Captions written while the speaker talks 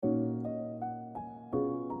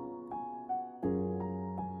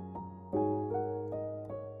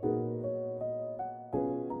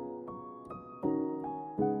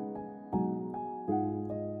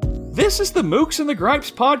This is the Mooks and the Gripes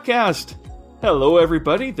podcast. Hello,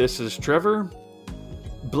 everybody. This is Trevor.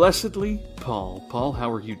 Blessedly, Paul. Paul, how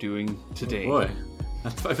are you doing today? Oh boy,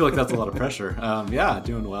 I feel like that's a lot of pressure. Yeah,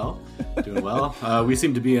 doing well. We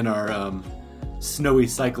seem to be in our snowy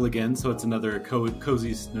cycle again, so it's another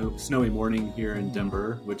cozy snowy morning here in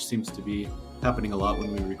Denver, which seems to be happening a lot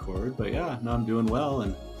when we record. But yeah, no, I'm doing well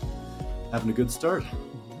and having a good start.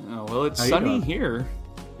 Oh, well, it's sunny here.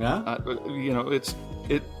 Yeah?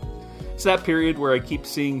 It's that period where I keep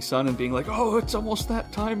seeing sun and being like, oh, it's almost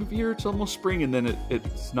that time of year, it's almost spring, and then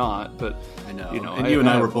it's not. But I know. And you and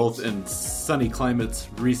I were both in sunny climates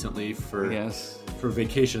recently for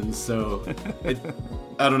vacations, so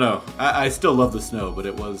I don't know. I still love the snow, but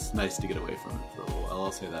it was nice to get away from it for a little while.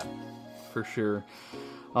 I'll say that. For sure.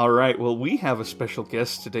 All right, well, we have a special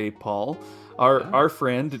guest today, Paul. Our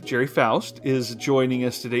friend, Jerry Faust, is joining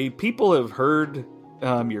us today. People have heard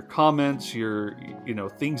your comments, your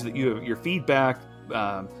things that your feedback,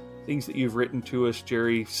 things that you've written to us,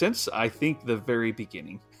 Jerry, since I think the very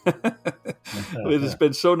beginning. It has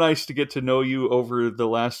been so nice to get to know you over the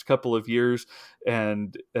last couple of years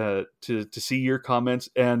and to see your comments.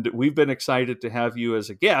 And we've been excited to have you as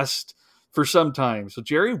a guest for some time. So,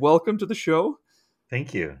 Jerry, welcome to the show.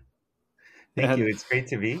 Thank you. Thank you. It's great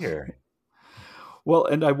to be here. Well,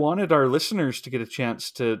 and I wanted our listeners to get a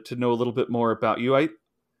chance to know a little bit more about you.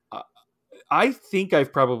 I think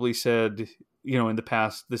I've probably said, in the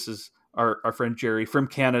past, this is our friend Jerry from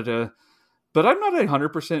Canada, but I'm not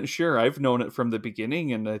 100% sure. I've known it from the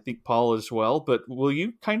beginning, and I think Paul as well. But will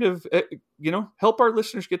you kind of, help our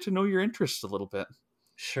listeners get to know your interests a little bit?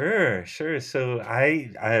 Sure. So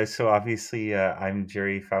so obviously I'm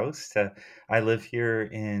Jerry Faust. I live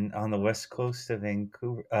here on the west coast of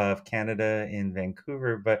Canada in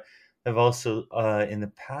Vancouver, but I've also in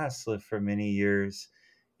the past lived for many years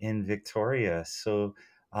in Victoria. So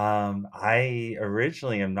I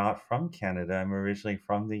originally am not from Canada. I'm originally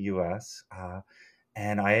from the U.S.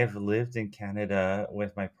 And I have lived in Canada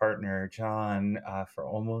with my partner John for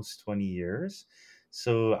almost 20 years.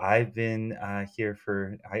 So I've been here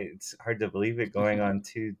it's hard to believe it, going on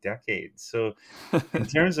 2 decades. So in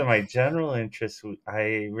terms of my general interests,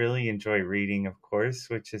 I really enjoy reading, of course,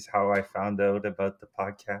 which is how I found out about the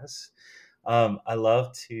podcast. I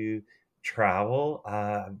love to travel.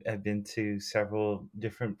 I've been to several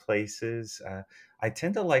different places. I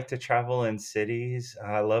tend to like to travel in cities.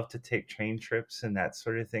 I love to take train trips and that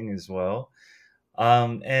sort of thing as well.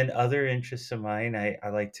 And other interests of mine, I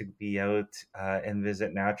like to be out and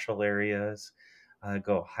visit natural areas,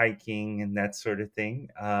 go hiking and that sort of thing.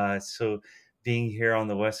 So being here on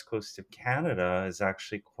the west coast of Canada is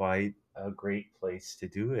actually quite a great place to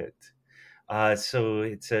do it. So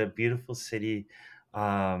it's a beautiful city.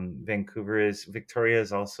 Victoria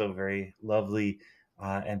is also a very lovely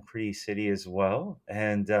and pretty city as well.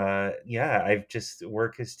 And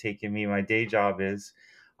work has taken me, my day job is,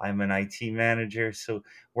 I'm an IT manager. So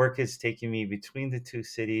work has taken me between the two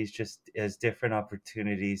cities just as different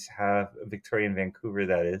opportunities Victoria and Vancouver,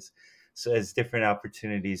 that is. So as different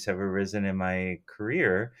opportunities have arisen in my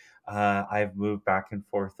career, I've moved back and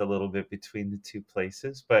forth a little bit between the two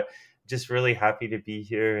places, but just really happy to be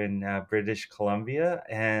here in British Columbia.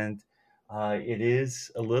 And it is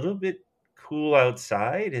a little bit cool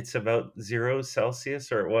outside. It's about 0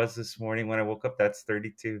 Celsius, or it was this morning when I woke up. That's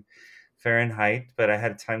 32 Fahrenheit. But I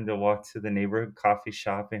had time to walk to the neighborhood coffee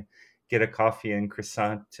shop and get a coffee and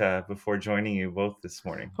croissant before joining you both this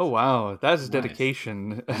morning. Oh, wow. That's nice.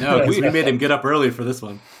 Dedication. No, because we made him get up early for this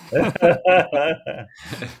one. Not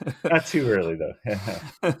too early, though.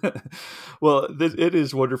 Well, it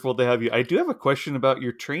is wonderful to have you. I do have a question about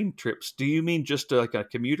your train trips. Do you mean just like a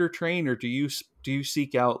commuter train, or do you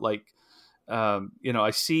seek out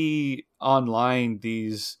I see online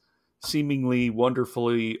these seemingly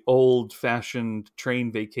wonderfully old-fashioned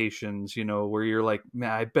train vacations, where you're like,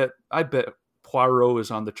 man, I bet Poirot is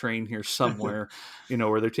on the train here somewhere,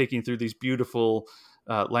 where they're taking you through these beautiful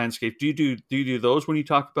landscapes. Do you do those when you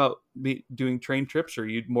talk about doing train trips, or are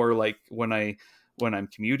you more like when I'm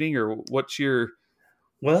commuting, or what's your?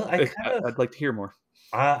 Well, I'd like to hear more.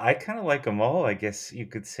 I kind of like them all, I guess you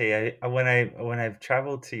could say. When I've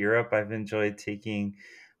traveled to Europe, I've enjoyed taking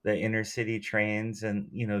the inner city trains and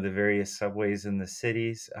the various subways in the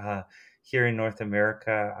cities. Here in North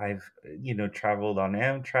America, I've traveled on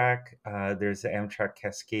Amtrak. There's the Amtrak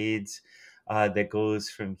Cascades that goes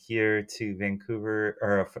from here to Vancouver,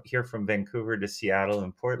 or here from Vancouver to Seattle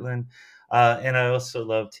and Portland. And I also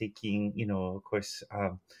love taking, of course,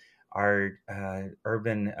 our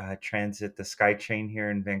urban transit, the SkyTrain here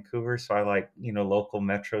in Vancouver. So I like, local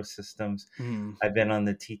metro systems. I've been on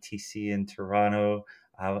the TTC in Toronto.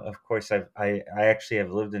 Of course, I actually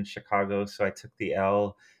have lived in Chicago, so I took the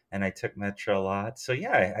L and I took Metro a lot. So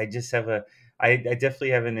yeah, I just have I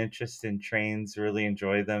definitely have an interest in trains. Really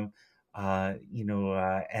enjoy them.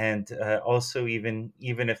 And also even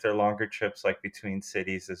if they're longer trips, like between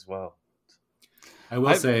cities as well. I will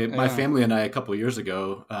I've say, my yeah. family and I a couple of years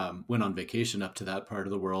ago went on vacation up to that part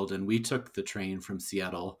of the world, and we took the train from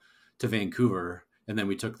Seattle to Vancouver, and then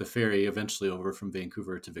we took the ferry eventually over from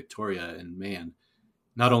Vancouver to Victoria. And man,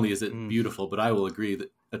 not only is it Mm. beautiful, but I will agree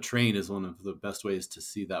that a train is one of the best ways to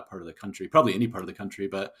see that part of the country, probably any part of the country.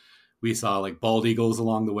 But we saw like bald eagles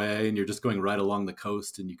along the way, and you're just going right along the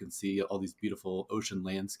coast, and you can see all these beautiful ocean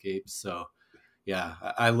landscapes. So yeah,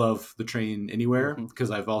 I love the train anywhere Hmm. because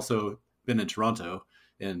I've also been in Toronto,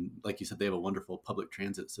 and like you said, they have a wonderful public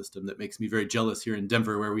transit system that makes me very jealous here in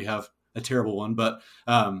Denver, where we have a terrible one. But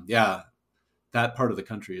yeah, that part of the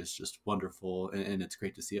country is just wonderful, and it's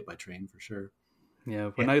great to see it by train for sure. Yeah, Yeah.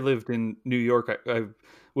 when I lived in New York, I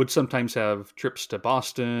would sometimes have trips to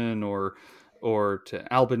Boston or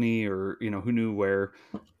to Albany or who knew where,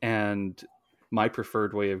 and my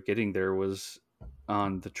preferred way of getting there was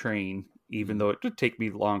on the train, even Mm. though it did take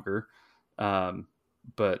me longer. Um,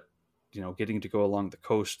 but getting to go along the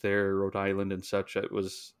coast there, Rhode Island and such,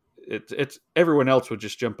 it's everyone else would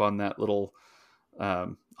just jump on that little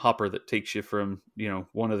hopper that takes you from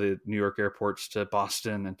one of the New York airports to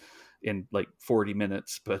Boston and in like 40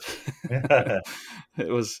 minutes. But it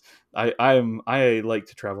was I like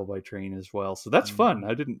to travel by train as well, so that's fun.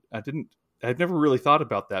 Mm. I'd never really thought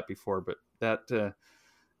about that before, but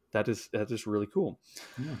that is really cool.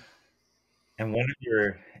 Yeah. And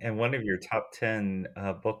one of your top 10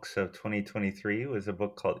 books of 2023 was a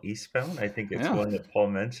book called Eastbound. I think it's Yeah. one that Paul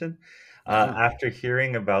mentioned. Yeah. After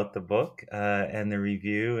hearing about the book and the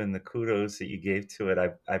review and the kudos that you gave to it,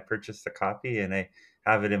 I purchased a copy and I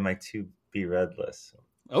have it in my to be read list.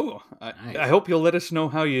 Oh, I Nice. hope you'll let us know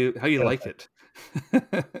how you like it.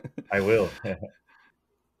 I will.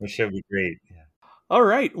 It should be great. Yeah. All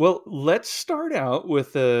right. Well, let's start out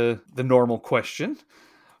with the normal question.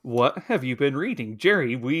 What have you been reading,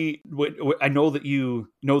 Jerry? I know that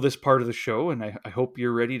you know this part of the show, and I hope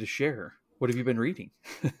you're ready to share. What have you been reading?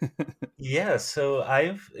 Yeah, so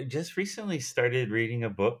I've just recently started reading a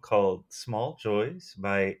book called Small Joys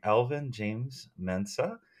by Alvin James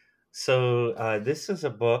Mensa. So this is a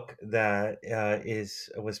book that is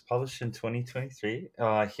was published in 2023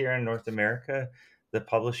 here in North America. The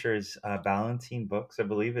publisher is Ballantine Books. I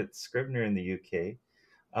believe it's Scribner in the UK.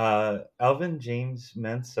 Alvin James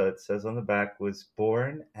Mensa, it says on the back, was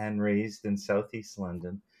born and raised in Southeast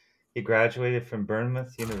London. He graduated from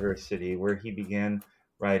Bournemouth University, where he began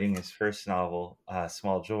writing his first novel,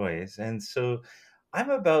 Small Joys. And so I'm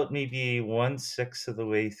about maybe one sixth of the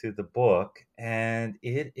way through the book, and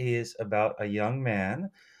it is about a young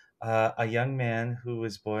man who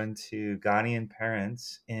was born to Ghanaian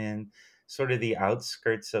parents in sort of the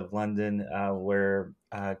outskirts of London, where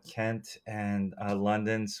Kent and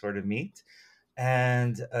London sort of meet,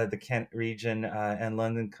 and the Kent region and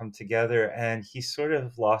London come together, and he sort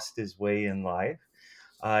of lost his way in life.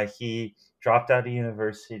 He dropped out of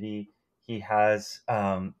university. He has,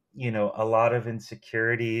 a lot of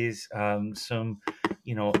insecurities, some,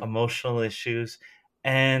 emotional issues.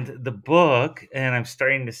 And the book, and I'm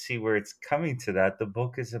starting to see where it's coming to that. The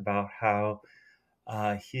book is about how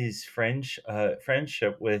his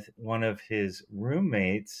friendship with one of his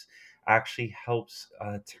roommates actually helps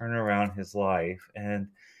turn around his life. And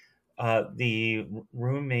the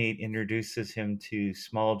roommate introduces him to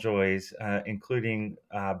small joys, including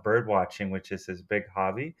bird watching, which is his big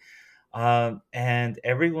hobby. And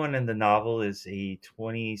everyone in the novel is a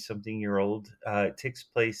 20 something year old. It takes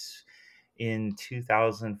place in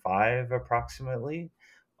 2005 approximately.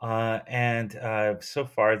 And so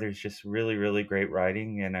far, there's just really, really great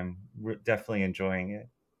writing, and I'm definitely enjoying it.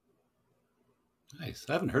 Nice.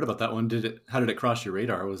 I haven't heard about that one. How did it cross your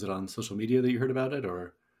radar? Was it on social media that you heard about it,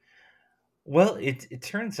 or? Well, it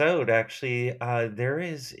turns out actually there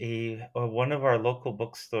is a one of our local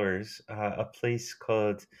bookstores, a place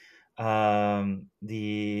called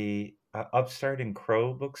the Upstart and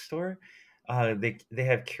Crow bookstore. They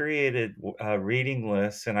have curated reading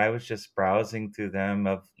lists, and I was just browsing through them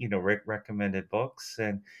of recommended books,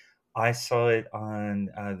 and I saw it on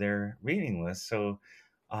their reading list. So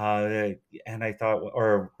and I thought,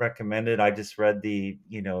 or recommended, I just read the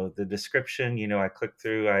description. I clicked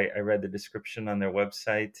through, I read the description on their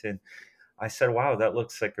website, and I said, wow, that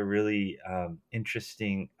looks like a really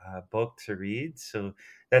interesting book to read. So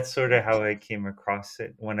that's sort of how I came across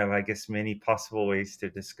it. One of, I guess, many possible ways to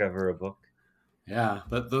discover a book. Yeah,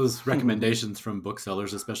 but those recommendations from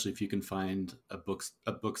booksellers, especially if you can find a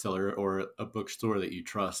bookseller or a bookstore that you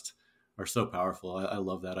trust, are so powerful. I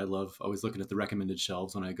love that. I love always looking at the recommended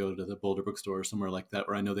shelves when I go to the Boulder bookstore or somewhere like that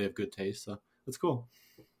where I know they have good taste. So that's cool.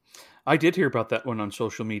 I did hear about that one on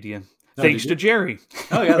social media. Oh, Thanks did to you? Jerry.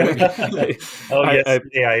 Oh, yeah. There you go. Oh, I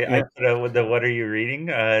yesterday I yeah. put out with the "What are you reading?"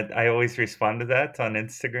 I always respond to that on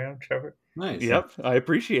Instagram, Trevor. Nice. Yep, I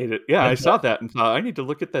appreciate it. Yeah, I saw that and thought I need to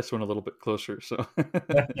look at this one a little bit closer. So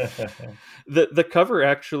the cover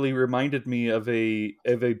actually reminded me of a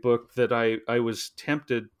book that I was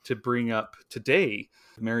tempted to bring up today.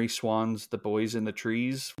 Mary Swan's The Boys in the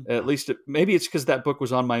Trees. At least maybe it's because that book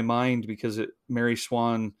was on my mind because Mary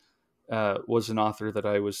Swan was an author that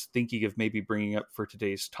I was thinking of maybe bringing up for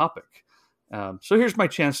today's topic. So here's my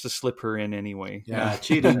chance to slip her in anyway. Yeah,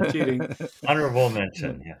 cheating. Honorable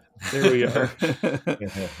mention. There we are.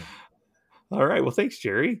 Yeah. All right. Well, thanks,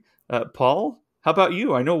 Jerry. Paul, how about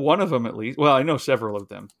you? I know one of them at least. Well, I know several of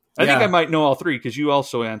them. I think I might know all three because you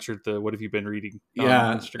also answered the "What have you been reading?"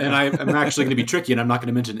 on Instagram. And I'm actually going to be tricky, and I'm not going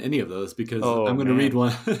to mention any of those because I'm going to read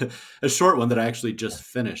one, a short one that I actually just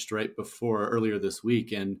finished right before earlier this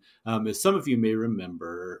week. And as some of you may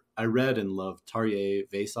remember, I read and loved Tarjei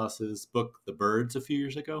Vesaas's book "The Birds" a few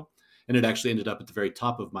years ago, and it actually ended up at the very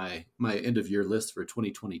top of my end of year list for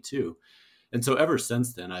 2022. And so ever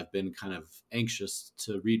since then, I've been kind of anxious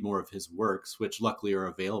to read more of his works, which luckily are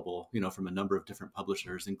available, from a number of different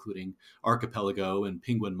publishers, including Archipelago and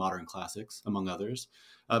Penguin Modern Classics, among others.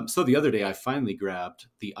 So the other day, I finally grabbed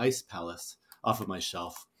The Ice Palace off of my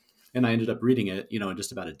shelf, and I ended up reading it, in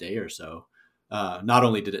just about a day or so. Not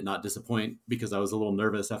only did it not disappoint because I was a little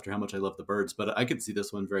nervous after how much I love the birds, but I could see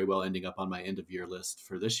this one very well ending up on my end of year list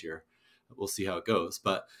for this year. We'll see how it goes.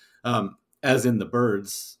 But as in the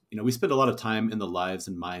birds, we spend a lot of time in the lives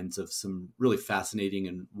and minds of some really fascinating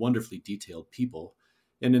and wonderfully detailed people.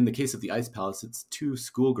 And in the case of the Ice Palace, it's two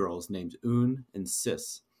schoolgirls named Un and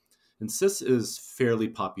Sis. And Sis is fairly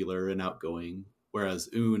popular and outgoing, whereas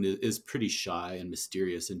Un is pretty shy and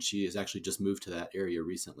mysterious, and she has actually just moved to that area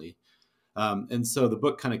recently. And so the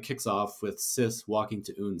book kind of kicks off with Sis walking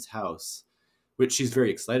to Un's house, which she's very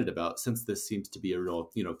excited about, since this seems to be a real,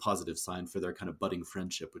 positive sign for their kind of budding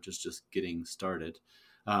friendship, which is just getting started.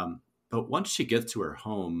 But once she gets to her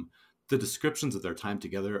home, the descriptions of their time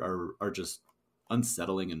together are just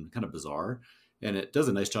unsettling and kind of bizarre. And it does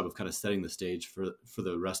a nice job of kind of setting the stage for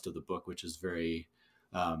the rest of the book, which is very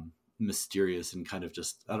mysterious and kind of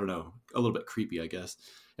just, I don't know, a little bit creepy, I guess.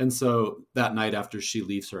 And so that night after she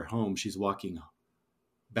leaves her home, she's walking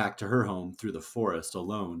back to her home through the forest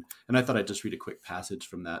alone. And I thought I'd just read a quick passage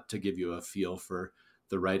from that to give you a feel for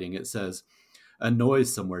the writing. It says, "A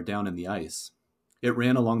noise somewhere down in the ice. It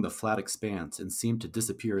ran along the flat expanse and seemed to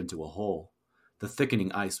disappear into a hole. The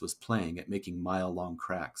thickening ice was playing at making mile-long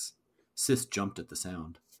cracks. Sis jumped at the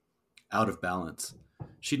sound. Out of balance.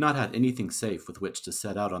 She'd not had anything safe with which to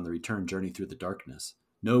set out on the return journey through the darkness.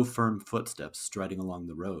 No firm footsteps striding along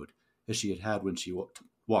the road, as she had when she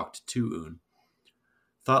walked to Un.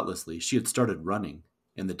 Thoughtlessly, she had started running,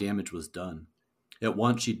 and the damage was done. At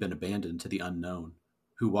once she'd been abandoned to the unknown.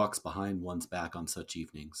 Who walks behind one's back on such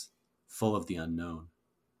evenings? Full of the unknown.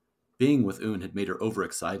 Being with Un had made her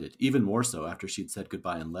overexcited, even more so after she'd said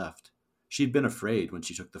goodbye and left. She'd been afraid when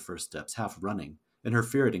she took the first steps, half running, and her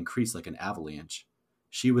fear had increased like an avalanche.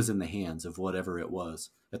 She was in the hands of whatever it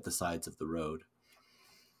was at the sides of the road."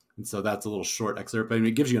 And so that's a little short excerpt, but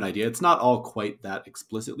it gives you an idea. It's not all quite that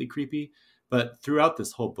explicitly creepy, but throughout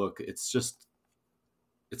this whole book, it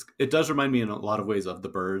does remind me in a lot of ways of The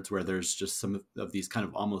Birds, where there's just some of these kind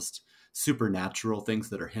of almost supernatural things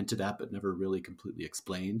that are hinted at but never really completely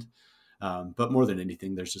explained. But more than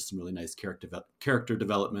anything, there's just some really nice character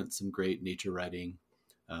development, some great nature writing.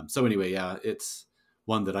 So anyway, yeah, it's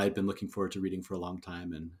one that I'd been looking forward to reading for a long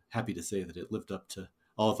time, and happy to say that it lived up to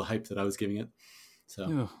all of the hype that I was giving it.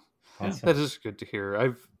 So Awesome. that is good to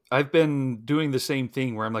hear. I've been doing the same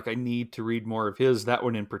thing where I'm like, I need to read more of his, that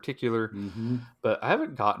one in particular, but I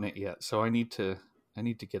haven't gotten it yet. So I need to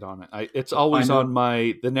get on it. It's always on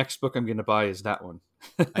the next book I'm going to buy is that one.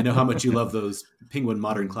 I know how much you love those Penguin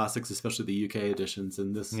Modern Classics, especially the UK editions.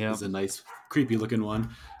 And this is a nice, creepy looking one.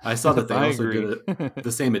 I saw that they also did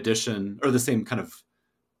the same edition or the same kind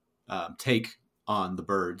of take on the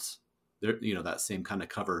birds. They're, that same kind of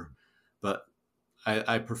cover, but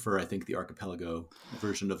I prefer, I think, the Archipelago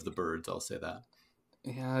version of the birds. I'll say that.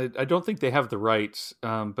 Yeah, I don't think they have the rights,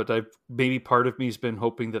 but maybe part of me has been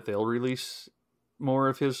hoping that they'll release more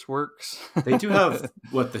of his works. They do have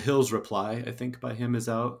The Hills Reply, I think, by him is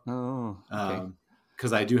out. Oh, okay.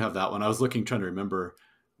 Because I do have that one. I was trying to remember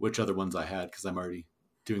which other ones I had, because I'm already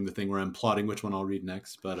doing the thing where I'm plotting which one I'll read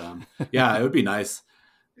next. But yeah, it would be nice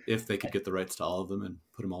if they could get the rights to all of them and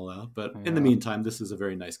put them all out. But in the meantime, this is a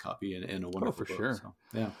very nice copy and a wonderful book. Sure. So,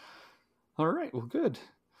 yeah. All right. Well, good.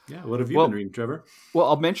 Yeah. What have you been reading, Trevor? Well,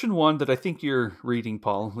 I'll mention one that I think you're reading,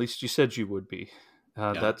 Paul. At least you said you would be.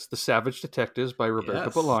 That's The Savage Detectives by Roberto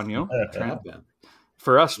Bolaño.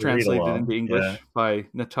 For us, translated into English by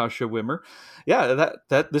Natasha Wimmer. Yeah,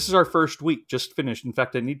 that this is our first week, just finished. In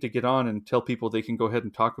fact, I need to get on and tell people they can go ahead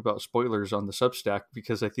and talk about spoilers on the Substack,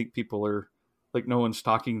 because I think people are like, no one's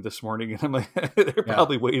talking this morning, and I'm like, they're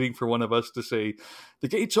probably waiting for one of us to say the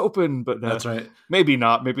gate's open, but that's right. Maybe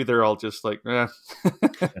not. Maybe they're all just like, They're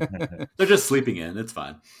just sleeping in. It's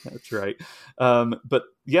fine. That's right. But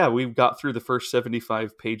yeah, we've got through the first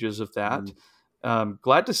 75 pages of that.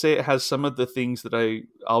 Glad to say it has some of the things that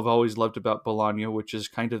I've always loved about Bolaño, which is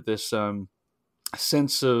kind of this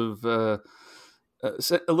sense of a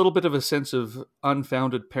little bit of a sense of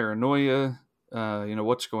unfounded paranoia.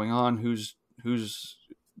 What's going on? Who's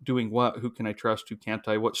doing what? Who can I trust? Who can't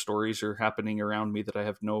I? What stories are happening around me that I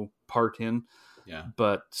have no part in? Yeah.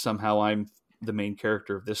 But somehow I'm the main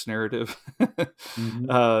character of this narrative.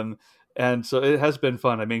 And so it has been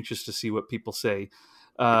fun. I'm anxious to see what people say.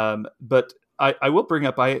 But I will bring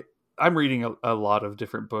up, I'm reading a lot of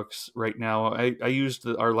different books right now. I used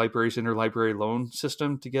our library's interlibrary loan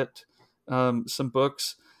system to get some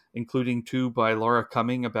books, including 2 by Laura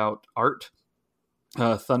Cumming about art,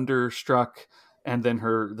 Thunderstruck, and then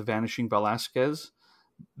The Vanishing Velasquez,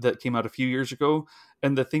 that came out a few years ago.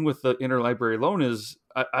 And the thing with the interlibrary loan is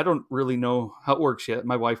I don't really know how it works yet.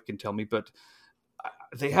 My wife can tell me, but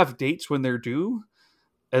they have dates when they're due,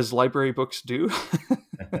 as library books do.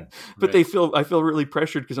 But I feel really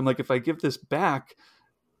pressured, because I'm like, if I give this back,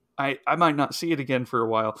 I might not see it again for a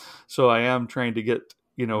while. So I am trying to get,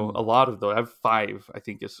 a lot of those. I have 5, I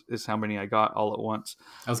think is how many I got all at once.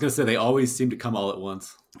 I was going to say, they always seem to come all at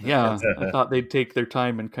once. Yeah. I thought they'd take their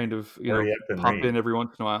time and kind of, pop in every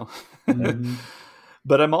once in a while.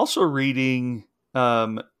 But I'm also reading,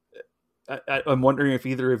 I'm wondering if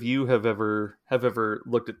either of you have ever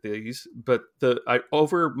looked at these, but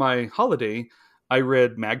over my holiday, I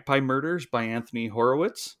read Magpie Murders by Anthony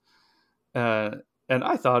Horowitz, and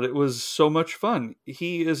I thought it was so much fun.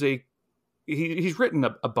 He's written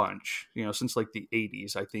a bunch, since like the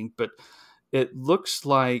 80s, I think, but it looks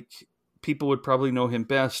like people would probably know him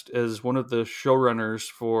best as one of the showrunners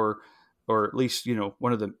for, or at least,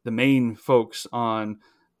 one of the main folks on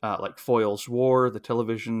like Foyle's War, the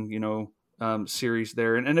television, series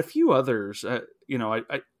there, and a few others. I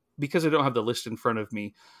because I don't have the list in front of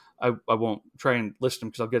me, I won't try and list them,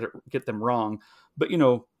 because I'll get them wrong. But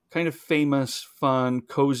kind of famous, fun,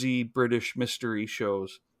 cozy British mystery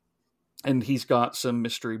shows, and he's got some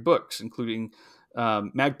mystery books, including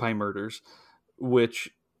Magpie Murders,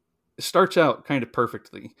 which starts out kind of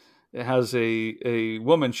perfectly. It has a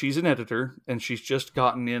woman, she's an editor, and she's just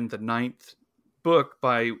gotten in the 9th book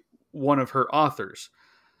by one of her authors,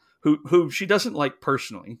 who she doesn't like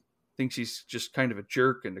personally, thinks he's just kind of a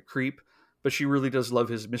jerk and a creep, but she really does love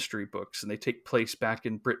his mystery books, and they take place back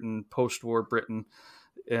in Britain, post-war Britain,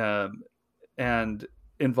 and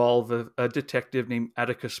involve a detective named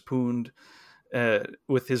Atticus Pound,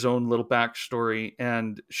 with his own little backstory.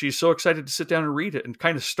 And she's so excited to sit down and read it, and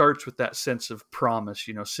kind of starts with that sense of promise,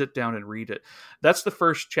 sit down and read it. That's the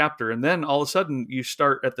first chapter. And then all of a sudden you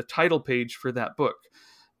start at the title page for that book,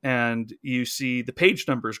 and you see the page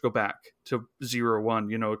numbers go back to 01,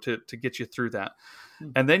 to get you through that.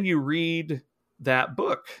 And then you read that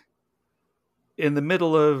book in the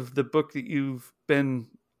middle of the book that you've been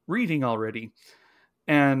reading already.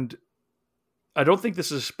 And I don't think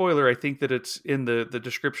this is a spoiler. I think that it's in the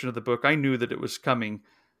description of the book. I knew that it was coming.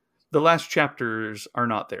 The last chapters are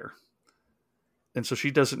not there. And so she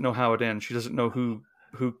doesn't know how it ends. She doesn't know who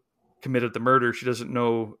committed the murder. She doesn't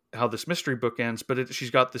know how this mystery book ends, but she's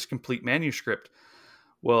got this complete manuscript.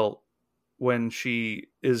 Well, when she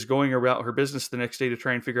is going about her business the next day to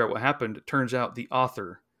try and figure out what happened, it turns out the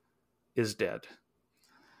author is dead.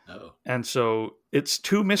 Oh. And so it's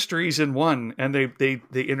 2 mysteries in one, and they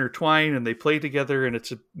intertwine and they play together, and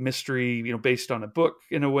it's a mystery, based on a book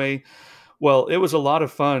in a way. Well, it was a lot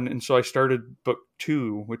of fun. And so I started book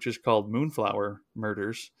 2, which is called Moonflower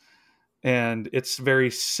Murders. And it's very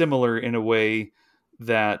similar in a way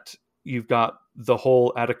that you've got the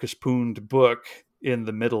whole Atticus Pound book in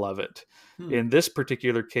the middle of it. In this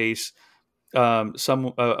particular case,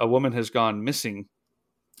 a woman has gone missing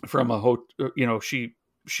from a hotel.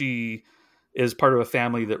 She is part of a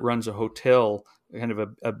family that runs a hotel, kind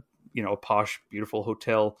of a posh, beautiful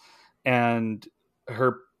hotel, and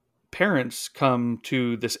her parents come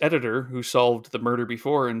to this editor who solved the murder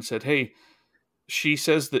before and said, "Hey, she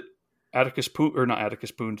says that Atticus Poon, or not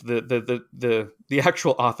Atticus Poon, the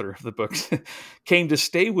actual author of the books, came to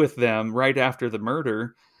stay with them right after the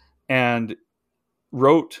murder and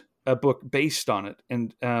wrote a book based on it.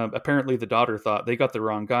 And apparently the daughter thought they got the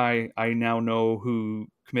wrong guy. I now know who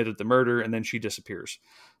committed the murder." And then she disappears.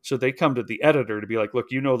 So they come to the editor to be like,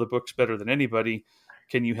 "Look, you know the books better than anybody.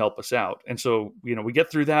 Can you help us out?" And so, we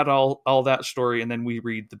get through that, all that story. And then we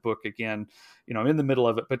read the book again, I'm in the middle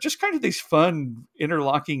of it, but just kind of these fun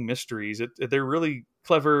interlocking mysteries. They're really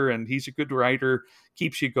clever, and he's a good writer,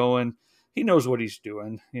 keeps you going. He knows what he's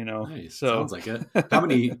doing, Nice. So Sounds like it. How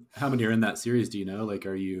many are in that series? Do you know? Like,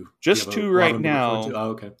 are you just do you have two a lot right of them to look forward now? to? Oh,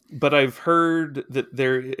 okay. But I've heard that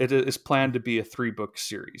it is planned to be a 3-book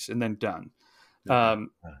series and then done. Okay.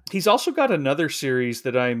 He's also got another series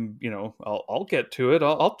that I'm, I'll get to it.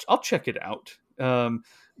 I'll check it out.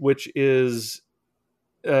 Which is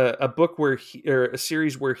a book or a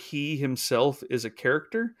series where he himself is a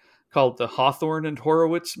character, called the Hawthorne and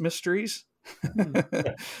Horowitz Mysteries.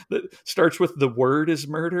 That starts with "the word is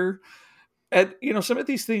murder." And some of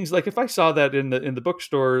these things, like if I saw that in the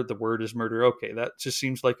bookstore, "the word is murder," okay, that just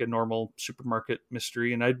seems like a normal supermarket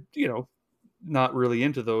mystery, and I not really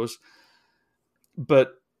into those.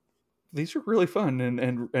 But these are really fun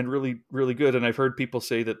and really, really good. And I've heard people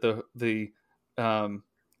say that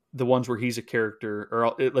the ones where he's a character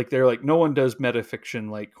are they're like, no one does metafiction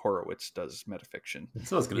like Horowitz does metafiction.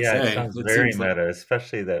 So I was going to Yeah, say, it sounds it very seems like meta,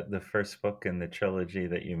 especially the first book in the trilogy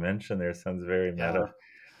that you mentioned there sounds very yeah.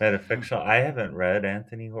 metafictional. I haven't read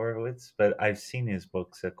Anthony Horowitz, but I've seen his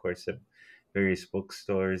books, of course, at various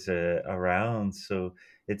bookstores around. So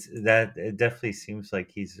it definitely seems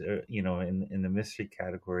like he's in the mystery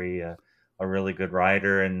category, a really good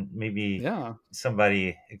writer, and maybe Yeah.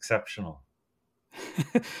 somebody exceptional.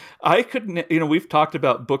 I couldn't, we've talked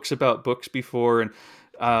about books before,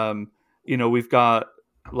 and we've got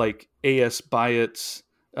like A.S. Byatt's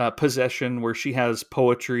Possession, where she has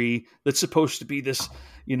poetry that's supposed to be this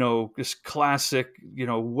this classic,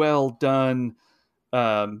 well done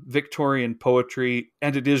Victorian poetry,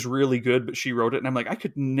 and it is really good, but she wrote it, and I'm like, I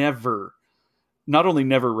could never, not only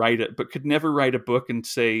never write it, but could never write a book and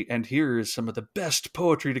say, "And here is some of the best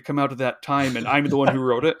poetry to come out of that time, and I'm the one who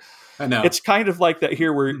wrote it." I know. It's kind of like that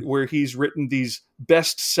here, where he's written these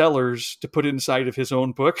best sellers to put inside of his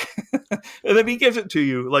own book, and then he gives it to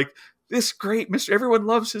you like this great mystery. Everyone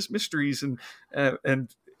loves his mysteries, and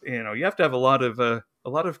you have to have a lot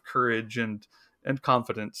of courage and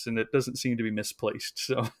confidence, and it doesn't seem to be misplaced.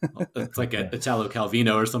 So it's like a Italo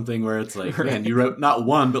Calvino or something, where it's like, man, you wrote not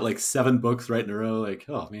one but like 7 books right in a row. Like,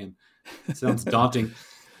 oh man, it sounds daunting.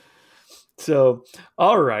 So,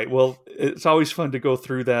 all right. Well, it's always fun to go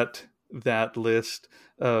through that list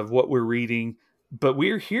of what we're reading, but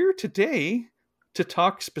we're here today to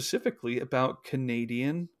talk specifically about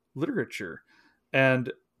Canadian literature,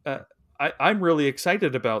 and I'm really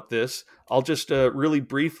excited about this. I'll just really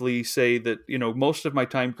briefly say that most of my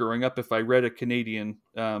time growing up, if I read a Canadian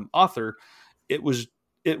author, it was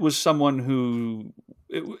someone who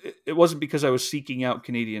it wasn't because I was seeking out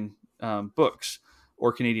Canadian books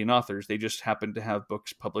or Canadian authors. They just happened to have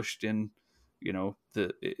books published in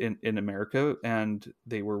in America, and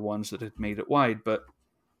they were ones that had made it wide. But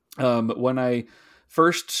when I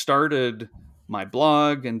first started my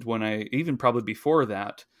blog, and when I even probably before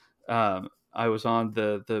that, I was on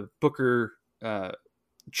the Booker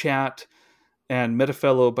chat and met a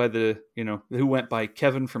fellow by who went by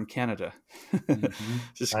Kevin from Canada. Mm-hmm.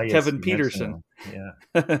 Just Yes, Kevin you Peterson.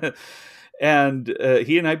 Yeah. And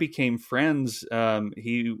he and I became friends.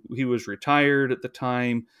 He was retired at the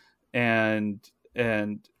time, and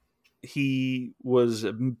he was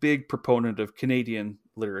a big proponent of Canadian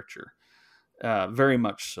literature, very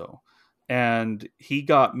much so. And he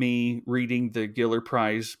got me reading the Giller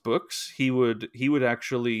Prize books. He would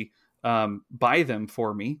actually buy them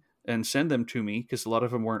for me and send them to me, because a lot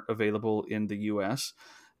of them weren't available in the U.S.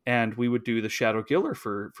 And we would do the Shadow Giller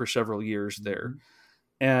for several years there.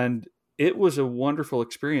 And it was a wonderful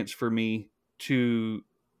experience for me to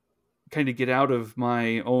kind of get out of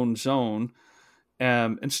my own zone,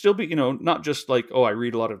 and still be, not just like, oh, I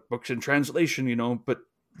read a lot of books in translation, but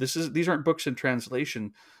these aren't books in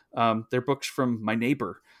translation. They're books from my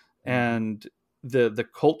neighbor, and the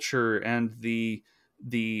culture and the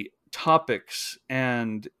topics,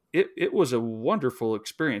 and it was a wonderful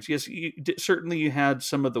experience. Yes, certainly you had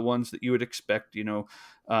some of the ones that you would expect.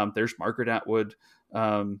 There's Margaret Atwood,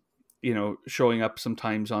 showing up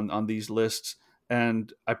sometimes on these lists,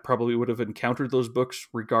 and I probably would have encountered those books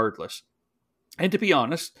regardless. And to be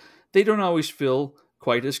honest, they don't always fill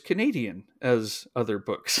quite as Canadian as other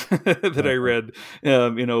books that I read,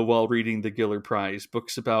 while reading the Giller Prize.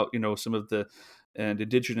 Books about, some of the and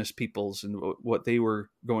Indigenous peoples and what they were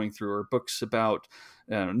going through, or books about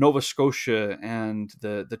Nova Scotia and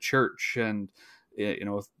the church, and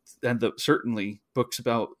certainly books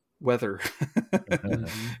about weather,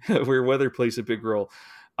 where weather plays a big role.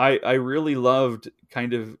 I really loved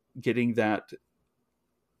kind of getting that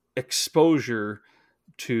exposure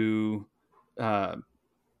to uh,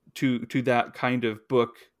 to that kind of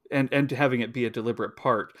book, and to having it be a deliberate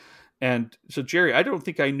part. And so, Jerry, I don't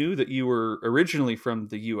think I knew that you were originally from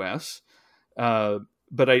the U.S., uh,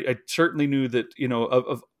 but I certainly knew that,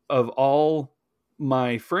 of all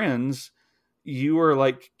my friends, you are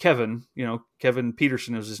like Kevin. Kevin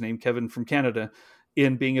Peterson is his name, Kevin from Canada,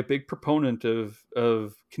 in being a big proponent of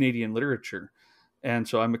Canadian literature. And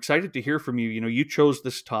so I'm excited to hear from you. You chose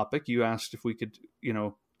this topic. You asked if we could,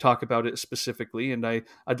 talk about it specifically, and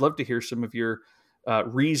I'd love to hear some of your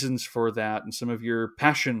reasons for that and some of your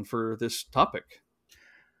passion for this topic.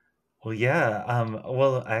 Well, yeah.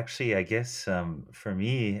 Well, actually, I guess for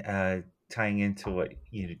me, tying into what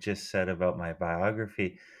you just said about my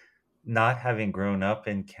biography, not having grown up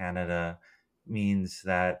in Canada means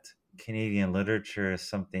that Canadian literature is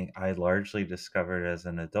something I largely discovered as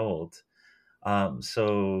an adult.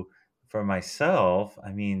 So for myself,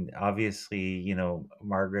 I mean, obviously,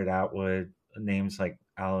 Margaret Atwood, names like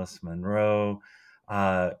Alice Munro,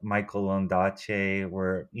 Michael Ondaatje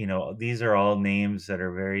were, these are all names that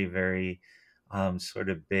are very, very sort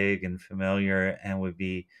of big and familiar, and would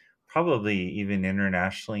be probably even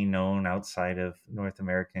internationally known outside of North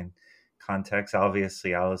American context.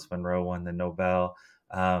 Obviously, Alice Munro won the Nobel.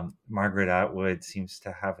 Margaret Atwood seems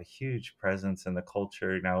to have a huge presence in the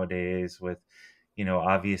culture nowadays with,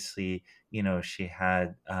 obviously, she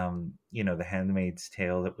had, The Handmaid's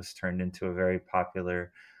Tale that was turned into a very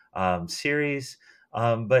popular series.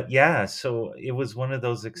 But yeah, so it was one of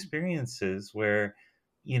those experiences where,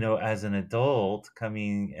 as an adult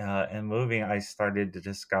coming and moving, I started to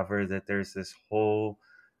discover that there's this whole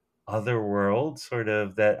other world sort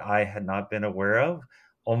of that I had not been aware of,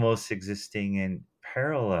 almost existing in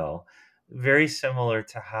parallel. Very similar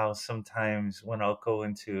to how sometimes when I'll go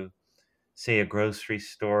into, say, a grocery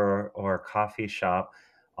store or a coffee shop,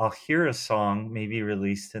 I'll hear a song maybe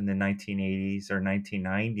released in the 1980s or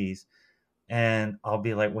 1990s, and I'll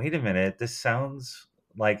be like, wait a minute, this sounds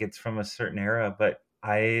like it's from a certain era, but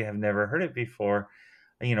I have never heard it before.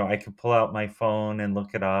 I can pull out my phone and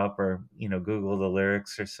look it up, or, Google the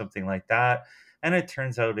lyrics or something like that. And it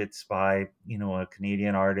turns out it's by, a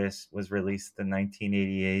Canadian artist, was released in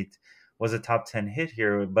 1988, was a top 10 hit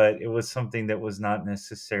here, but it was something that was not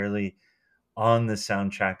necessarily on the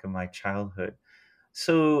soundtrack of my childhood.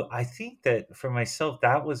 So I think that for myself,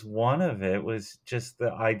 that was one of it, was just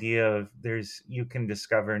the idea of you can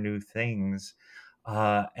discover new things,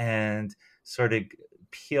 and sort of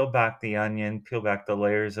peel back the onion, peel back the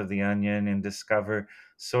layers of the onion, and discover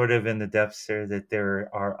sort of in the depths there that there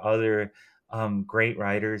are other great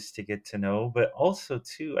writers to get to know. But also,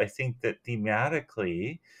 too, I think that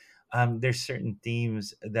thematically, there's certain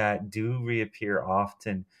themes that do reappear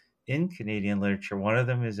often in Canadian literature. One of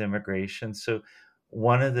them is immigration. So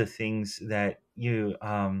one of the things that you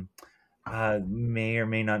may or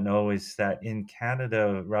may not know is that in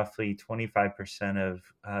Canada, roughly 25%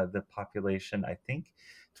 of the population, I think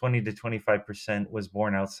 20 to 25%, was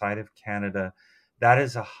born outside of Canada. That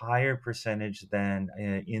is a higher percentage than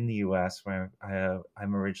in the US, where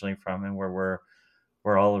I'm originally from, and where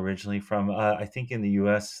we're all originally from. I think in the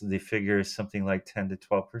U.S. the figure is something like 10 to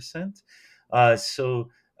 12%.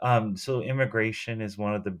 So immigration is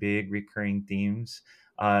one of the big recurring themes.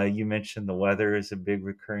 You mentioned the weather is a big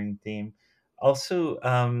recurring theme. Also,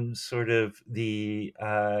 sort of the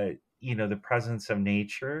presence of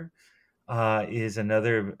nature is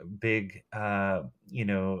another big, a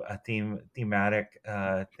thematic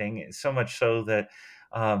thing. So much so that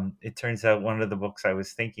it turns out one of the books I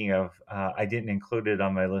was thinking of, I didn't include it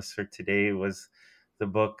on my list for today, was the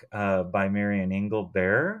book by Marian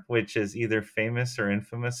Engelbert, which is either famous or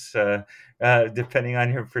infamous, depending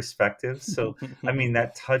on your perspective. So, I mean,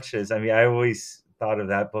 that touches. I mean, I always thought of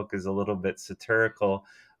that book as a little bit satirical,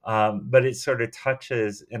 but it sort of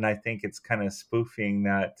touches, and I think it's kind of spoofing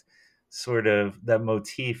that sort of that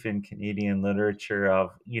motif in Canadian literature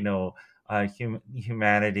of,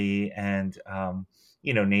 humanity and,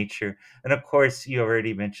 nature. And of course, you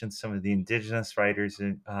already mentioned some of the Indigenous writers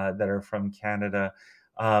that are from Canada.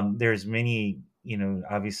 There's many,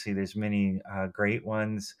 obviously there's many great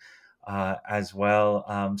ones as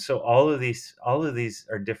well. So all of these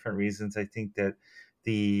are different reasons I think that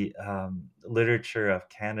the literature of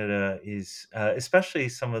Canada is, especially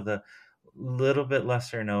some of the little bit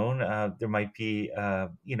lesser known, there might be,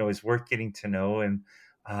 is worth getting to know, and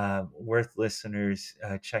worth listeners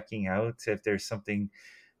checking out if there's something,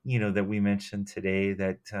 that we mentioned today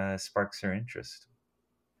that sparks their interest.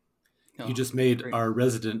 You Oh, just made great. our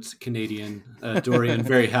resident Canadian, Dorian,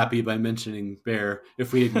 very happy by mentioning Bear.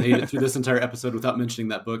 If we had made it through this entire episode without mentioning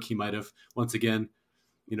that book, he might have once again,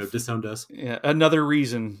 disowned us. Yeah, yet another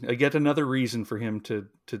reason for him to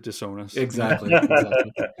disown us. Exactly.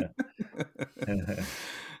 Exactly.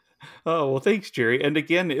 Oh, well, thanks, Jerry. And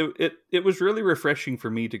again, it was really refreshing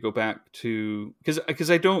for me to go back to,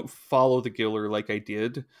 because I don't follow the Giller like I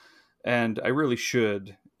did, and I really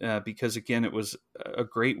should, because again, it was a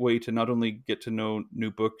great way to not only get to know new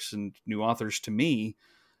books and new authors to me,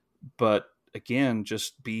 but again,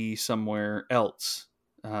 just be somewhere else,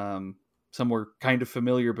 somewhere kind of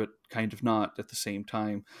familiar but kind of not at the same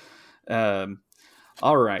time.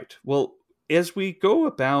 All right. Well, as we go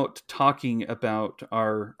about talking about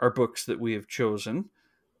our books that we have chosen,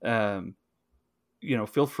 um,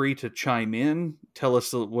 feel free to chime in, tell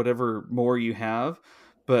us whatever more you have,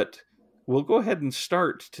 but we'll go ahead and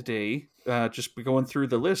start today. Just going through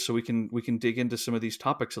the list so we can dig into some of these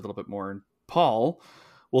topics a little bit more. And Paul,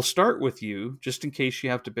 we'll start with you, just in case you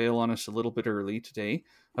have to bail on us a little bit early today.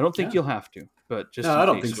 I don't think Yeah. you'll have to, but just No, in I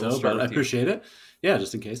don't case, think we'll so, start but I with you. appreciate it. Yeah,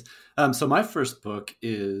 just in case. So my first book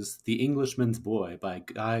is The Englishman's Boy by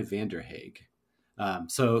Guy Vanderhaeghe.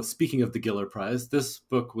 So speaking of the Giller Prize, this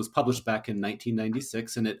book was published back in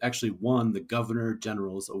 1996, and it actually won the Governor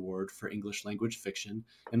General's Award for English Language Fiction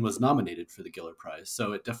and was nominated for the Giller Prize.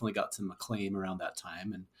 So it definitely got some acclaim around that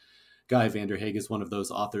time. And Guy Vanderhaeghe is one of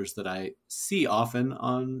those authors that I see often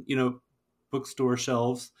on, bookstore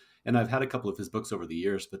shelves. And I've had a couple of his books over the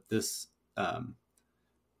years, but this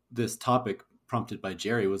topic prompted by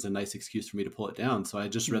Jerry was a nice excuse for me to pull it down. So I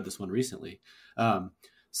just read this one recently.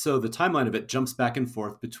 So the timeline of it jumps back and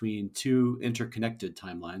forth between two interconnected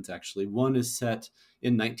timelines, actually. One is set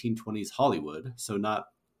in 1920s Hollywood, so not,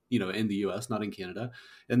 in the US, not in Canada.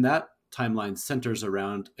 And that timeline centers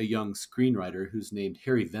around a young screenwriter who's named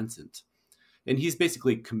Harry Vincent. And he's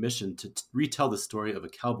basically commissioned to retell the story of a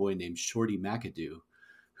cowboy named Shorty McAdoo,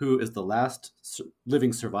 who is the last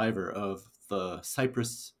living survivor of the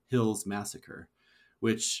Cypress Hills Massacre,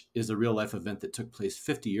 which is a real life event that took place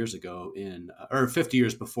 50 years ago 50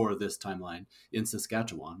 years before this timeline in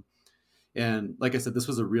Saskatchewan. And like I said, this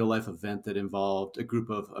was a real life event that involved a group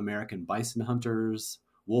of American bison hunters,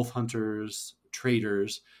 wolf hunters,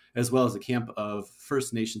 traders, as well as a camp of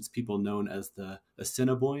First Nations people known as the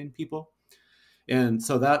Assiniboine people. And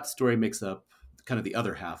so that story makes up kind of the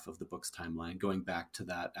other half of the book's timeline, going back to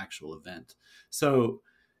that actual event. So,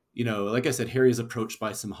 like I said, Harry is approached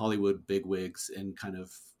by some Hollywood bigwigs and kind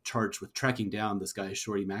of charged with tracking down this guy,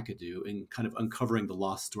 Shorty McAdoo, and kind of uncovering the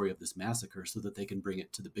lost story of this massacre so that they can bring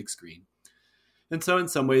it to the big screen. And so in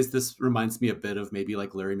some ways, this reminds me a bit of maybe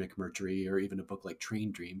like Larry McMurtry or even a book like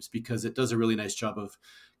Train Dreams, because it does a really nice job of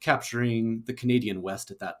capturing the Canadian West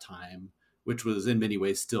at that time, which was in many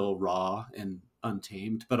ways still raw and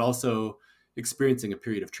untamed, but also experiencing a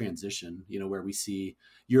period of transition, where we see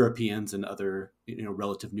Europeans and other,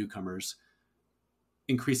 relative newcomers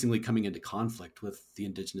increasingly coming into conflict with the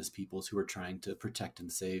indigenous peoples who are trying to protect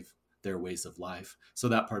and save their ways of life. So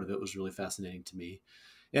that part of it was really fascinating to me.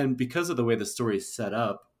 And because of the way the story is set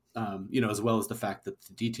up, as well as the fact that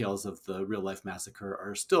the details of the real life massacre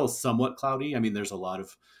are still somewhat cloudy. I mean, there's a lot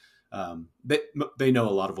of, they know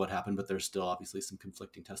a lot of what happened, but there's still obviously some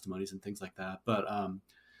conflicting testimonies and things like that. But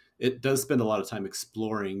it does spend a lot of time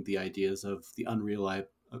exploring the ideas of the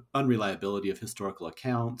unreliability of historical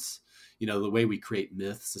accounts, the way we create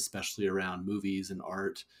myths, especially around movies and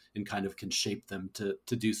art, and kind of can shape them to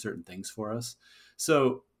do certain things for us.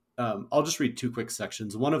 So I'll just read two quick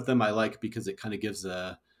sections. One of them I like because it kind of gives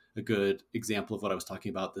a good example of what I was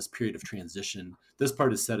talking about, this period of transition. This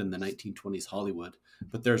part is set in the 1920s Hollywood,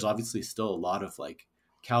 but there's obviously still a lot of like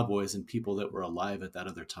cowboys and people that were alive at that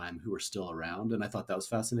other time who were still around. And I thought that was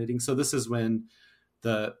fascinating. So this is when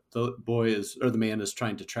the man is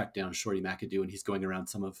trying to track down Shorty McAdoo, and he's going around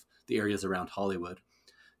some of the areas around Hollywood.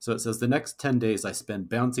 So it says, the next 10 days I spend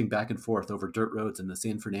bouncing back and forth over dirt roads in the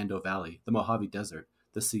San Fernando Valley, the Mojave Desert,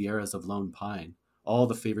 the Sierras of Lone Pine, all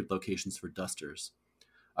the favored locations for dusters.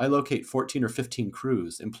 I locate 14 or 15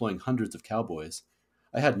 crews employing hundreds of cowboys.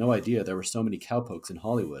 I had no idea there were so many cowpokes in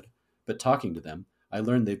Hollywood, but talking to them, I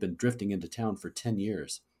learned they've been drifting into town for 10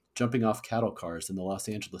 years, jumping off cattle cars in the Los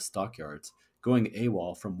Angeles stockyards, going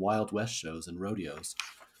AWOL from Wild West shows and rodeos,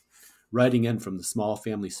 riding in from the small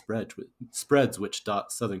family spreads which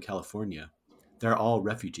dot Southern California. They're all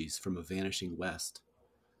refugees from a vanishing West.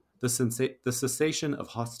 The cessation of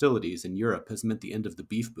hostilities in Europe has meant the end of the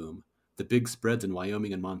beef boom. The big spreads in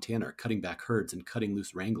Wyoming and Montana are cutting back herds and cutting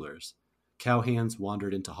loose wranglers. Cowhands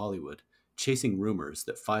wandered into Hollywood, chasing rumors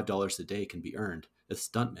that $5 a day can be earned as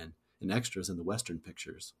stuntmen and extras in the Western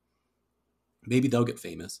pictures. Maybe they'll get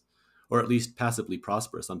famous, or at least passively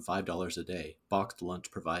prosperous on $5 a day, boxed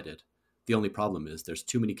lunch provided. The only problem is there's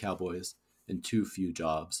too many cowboys and too few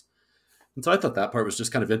jobs. And so I thought that part was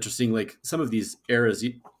just kind of interesting. Like some of these eras,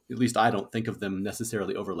 at least I don't think of them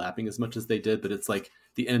necessarily overlapping as much as they did, but it's like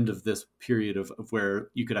the end of this period of where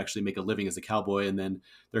you could actually make a living as a cowboy. And then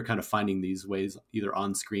they're kind of finding these ways either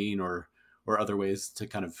on screen or other ways to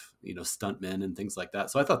kind of, stunt men and things like that.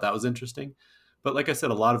 So I thought that was interesting. But like I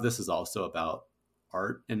said, a lot of this is also about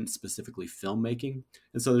art and specifically filmmaking.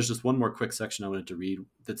 And so there's just one more quick section I wanted to read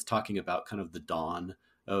that's talking about kind of the dawn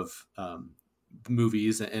of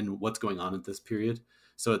movies and what's going on at this period.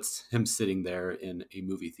 So it's him sitting there in a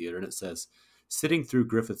movie theater, and it says, "Sitting through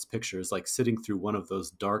Griffith's picture is like sitting through one of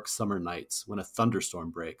those dark summer nights when a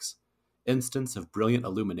thunderstorm breaks. Instants of brilliant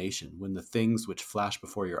illumination when the things which flash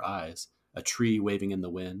before your eyes, a tree waving in the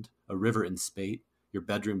wind, a river in spate, your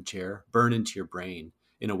bedroom chair, burn into your brain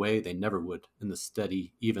in a way they never would in the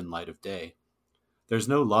steady, even light of day. There's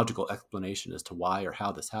no logical explanation as to why or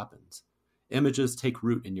how this happens. Images take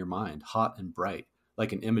root in your mind, hot and bright,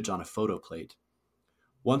 like an image on a photo plate.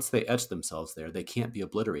 Once they etch themselves there, they can't be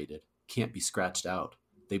obliterated, can't be scratched out.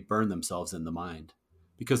 They burn themselves in the mind.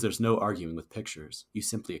 Because there's no arguing with pictures. You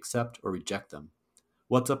simply accept or reject them.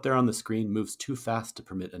 What's up there on the screen moves too fast to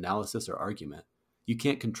permit analysis or argument. You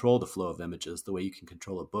can't control the flow of images the way you can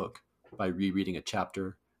control a book, by rereading a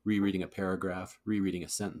chapter, rereading a paragraph, rereading a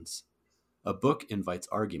sentence. A book invites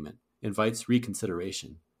argument, invites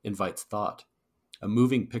reconsideration, invites thought. A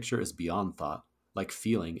moving picture is beyond thought. Like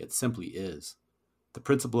feeling, it simply is. The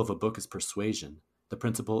principle of a book is persuasion. The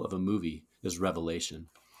principle of a movie is revelation."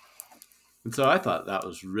 And so I thought that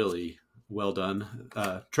was really well done.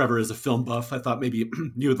 Trevor is a film buff. I thought maybe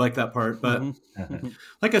you would like that part. But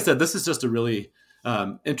like I said, this is just a really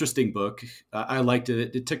interesting book. I liked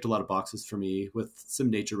it. It ticked a lot of boxes for me with some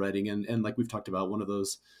nature writing. And like we've talked about, one of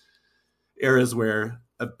those eras where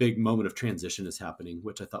a big moment of transition is happening,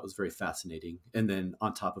 which I thought was very fascinating. And then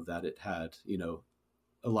on top of that, it had,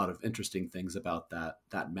 a lot of interesting things about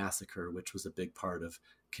that massacre, which was a big part of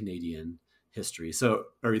Canadian history. So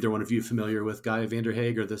are either one of you familiar with Guy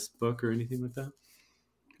Vanderhaeghe or this book or anything like that?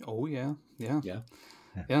 Oh yeah.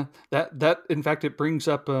 That in fact, it brings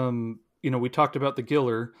up, we talked about the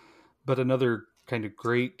Giller, but another kind of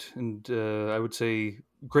great and I would say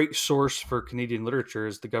great source for Canadian literature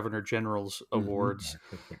is the Governor General's Awards.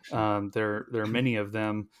 There are many of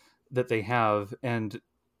them that they have, and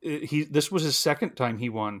this was his second time he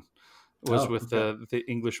won. The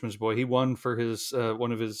Englishman's Boy. He won for his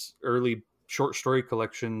one of his early short story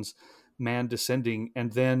collections, Man Descending,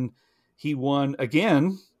 and then he won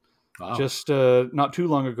again just not too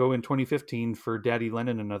long ago in 2015 for Daddy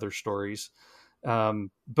Lennon and Other Stories.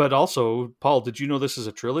 But also, Paul, did you know this is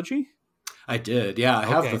a trilogy? I did. Yeah, I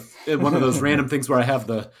have one of those random things where I have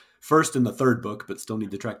the first and the third book, but still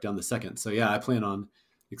need to track down the second. So yeah, I plan on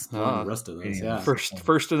exploring the rest of those. Yeah,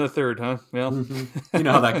 first and the third, huh? Well, you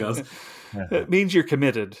know how that goes. It means you're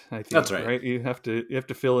committed. I think that's right. You have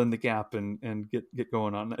to fill in the gap and get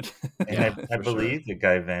going on that. And I believe that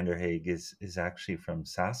Guy Vanderhaeghe is actually from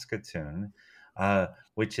Saskatoon,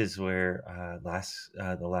 which is where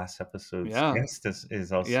the last episode's guest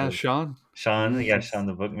is also Sean. Sean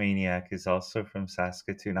the Book Maniac is also from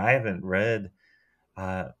Saskatoon. I haven't read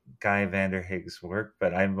Guy Vanderhaeghe's work,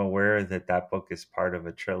 but I'm aware that book is part of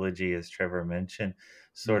a trilogy, as Trevor mentioned,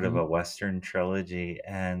 sort of a Western trilogy.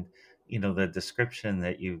 And the description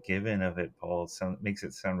that you've given of it, Paul, makes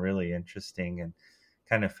it sound really interesting and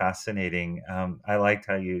kind of fascinating. I liked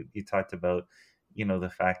how you talked about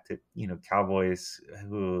the fact that cowboys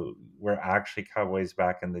who were actually cowboys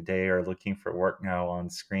back in the day are looking for work now on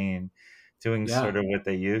screen, doing sort of what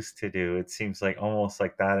they used to do. It seems like almost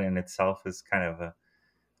like that in itself is kind of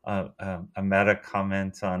a meta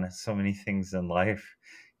comment on so many things in life,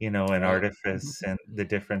 and artifice and the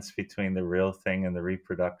difference between the real thing and the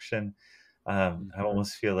reproduction. I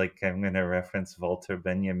almost feel like I'm going to reference Walter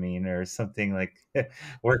Benjamin or something like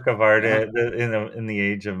work of art in the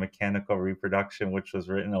age of mechanical reproduction, which was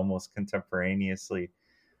written almost contemporaneously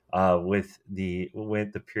with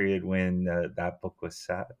the period when that book was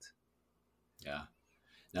set. Yeah.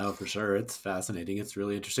 No, for sure. It's fascinating. It's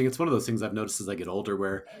really interesting. It's one of those things I've noticed as I get older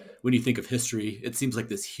where when you think of history, it seems like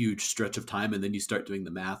this huge stretch of time. And then you start doing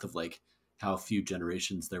the math of like how few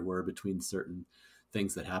generations there were between certain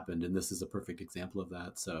things that happened, and this is a perfect example of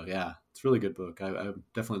that. So yeah, it's a really good book. I'm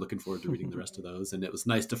definitely looking forward to reading the rest of those, and it was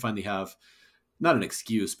nice to finally have not an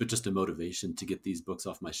excuse, but just a motivation to get these books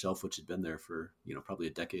off my shelf, which had been there for probably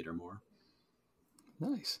a decade or more.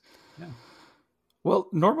 Nice. Yeah. Well,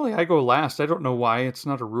 normally I go last. I don't know why. It's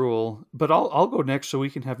not a rule, but I'll go next so we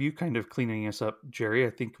can have you kind of cleaning us up, Jerry.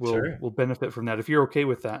 I think Sure. we'll benefit from that if you're okay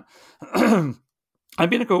with that. I'm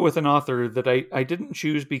going to go with an author that I didn't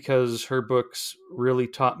choose because her books really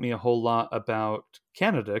taught me a whole lot about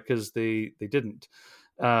Canada, because they didn't.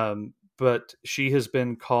 But she has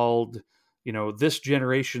been called, this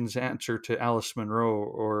generation's answer to Alice Munro,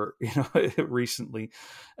 or recently.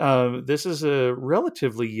 This is a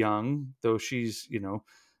relatively young, though she's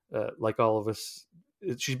like all of us.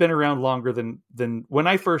 She's been around longer than when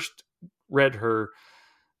I first read her.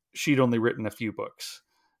 She'd only written a few books.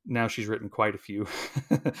 Now she's written quite a few.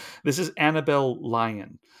 This is Annabel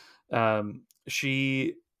Lyon.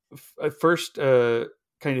 She first kind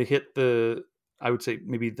of hit I would say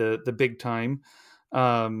maybe the big time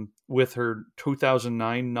with her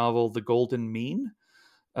 2009 novel, The Golden Mean,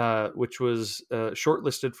 which was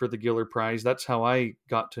shortlisted for the Giller Prize. That's how I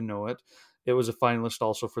got to know it. It was a finalist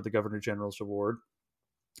also for the Governor General's Award.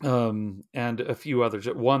 And a few others.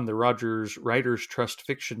 It won the Rogers Writers Trust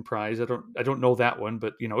Fiction Prize. I don't know that one,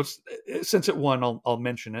 but since it won, I'll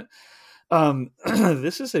mention it.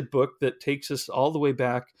 This is a book that takes us all the way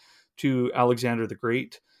back to Alexander the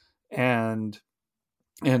Great and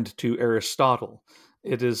to Aristotle.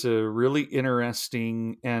 It is a really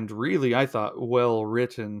interesting and really, I thought, well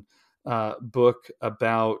written book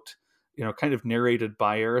about kind of narrated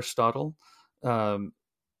by Aristotle.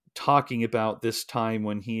 Talking about this time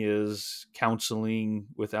when he is counseling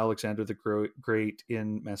with Alexander the Great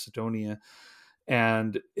in Macedonia,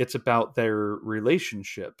 and it's about their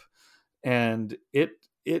relationship. And it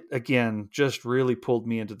again just really pulled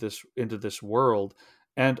me into this world,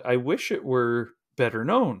 and I wish it were better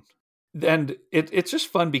known. And it's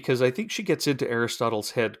just fun because I think she gets into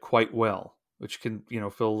Aristotle's head quite well, which can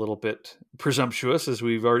feel a little bit presumptuous, as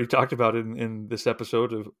we've already talked about in this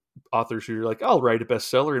episode, of authors who are like, I'll write a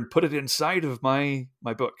bestseller and put it inside of my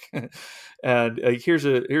book. And here's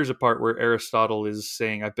a part where Aristotle is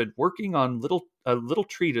saying, I've been working on a little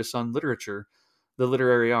treatise on literature, the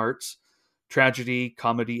literary arts, tragedy,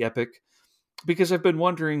 comedy, epic, because I've been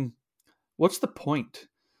wondering, what's the point?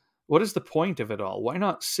 What is the point of it all? Why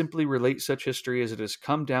not simply relate such history as it has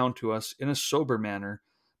come down to us in a sober manner,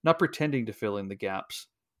 not pretending to fill in the gaps?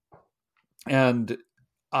 And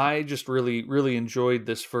I just really, really enjoyed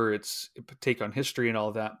this for its take on history and all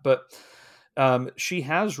of that. But she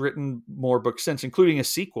has written more books since, including a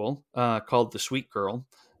sequel called The Sweet Girl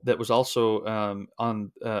that was also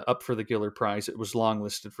up for the Giller Prize. It was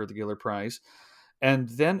longlisted for the Giller Prize. And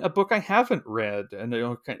then a book I haven't read, and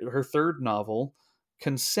her third novel,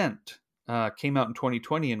 Consent, came out in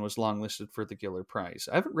 2020 and was longlisted for the Giller Prize.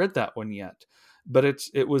 I haven't read that one yet, but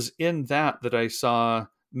it was in that I saw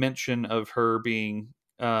mention of her being,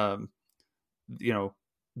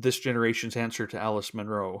 this generation's answer to Alice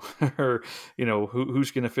Munro, or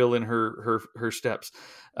who's going to fill in her steps.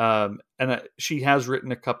 And she has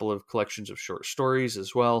written a couple of collections of short stories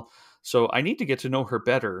as well. So I need to get to know her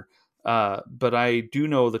better. But I do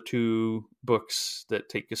know the two books that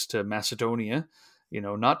take us to Macedonia,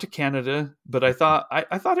 not to Canada, but I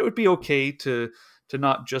thought it would be okay to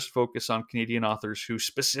not just focus on Canadian authors who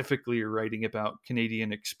specifically are writing about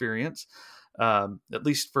Canadian experience, at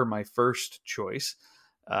least for my first choice.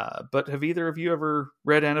 But have either of you ever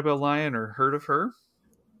read Annabel Lyon or heard of her?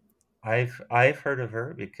 I've heard of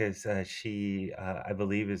her because she I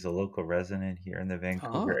believe is a local resident here in the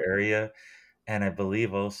Vancouver area, and I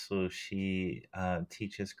believe also she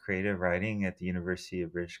teaches creative writing at the University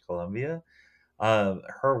of British Columbia.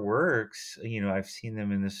 Her works, I've seen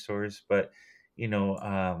them in the stores, but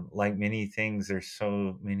like many things, there's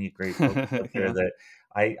so many great books out there Yeah. that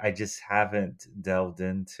I just haven't delved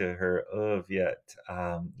into her of yet.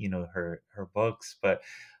 Her books, but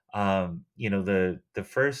the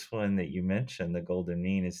first one that you mentioned, The Golden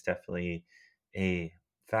Mean, is definitely a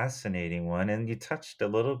fascinating one, and you touched a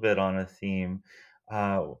little bit on a theme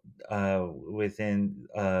uh, within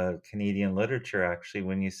Canadian literature, actually,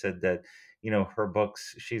 when you said that her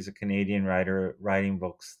books, she's a Canadian writer writing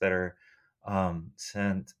books that are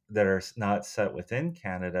not set within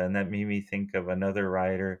Canada, and that made me think of another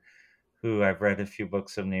writer who I've read a few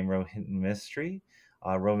books of, named Rohinton Mystery.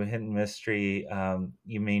 Rohinton Mystery,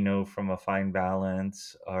 you may know from A Fine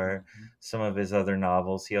Balance or some of his other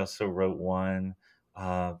novels. He also wrote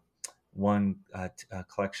uh, one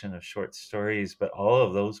collection of short stories, but all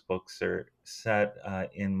of those books are set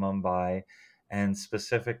in Mumbai, and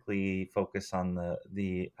specifically focus on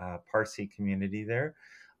the Parsi community there.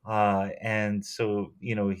 And so,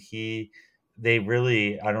 they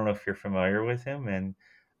really, I don't know if you're familiar with him, and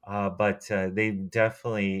but they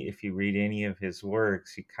definitely, if you read any of his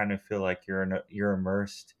works, you kind of feel like you're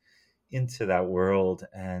immersed into that world,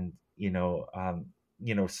 and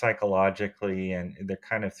psychologically, and they're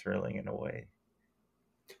kind of thrilling in a way.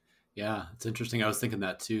 Yeah, it's interesting. I was thinking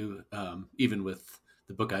that too. Even with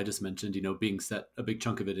the book I just mentioned, being set a big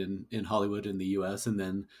chunk of it in Hollywood in the U.S., and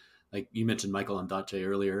then like you mentioned Michael Ondaatje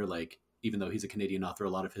earlier, like even though he's a Canadian author, a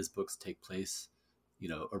lot of his books take place,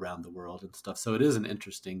 around the world and stuff. So it is an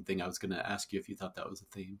interesting thing. I was going to ask you if you thought that was a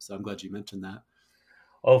theme. So I'm glad you mentioned that.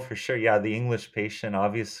 Oh, for sure. Yeah, The English Patient,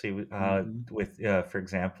 obviously, Hmm. with for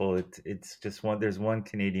example, it's just one. There's one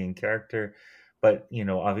Canadian character, but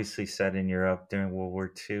obviously set in Europe during World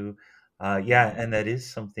War II. Yeah, Hmm. and that is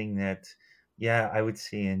something that, yeah, I would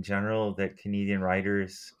say in general that Canadian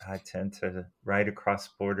writers tend to write across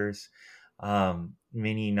borders.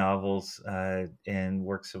 Many novels and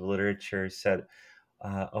works of literature set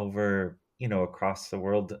over across the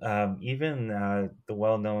world. Even the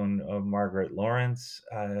well-known Margaret Lawrence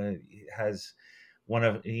has one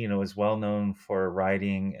of is well known for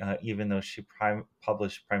writing, even though she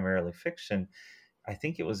published primarily fiction. I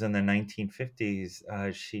think it was in the 1950s.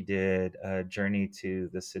 She did a journey to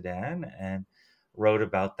the Sudan and wrote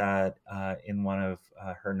about that in one of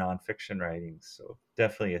her nonfiction writings. So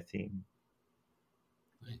definitely a theme.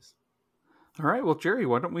 Nice. All right. Well, Jerry,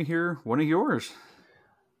 why don't we hear one of yours?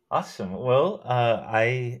 Awesome. Well,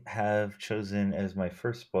 I have chosen as my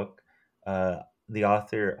first book uh, the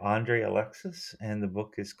author Andre Alexis, and the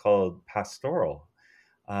book is called Pastoral.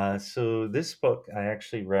 So, this book I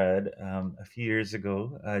actually read a few years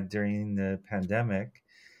ago during the pandemic.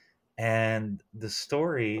 And the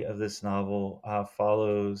story of this novel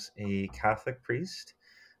follows a Catholic priest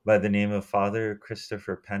by the name of Father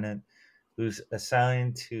Christopher Pennant, who's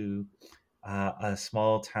assigned to a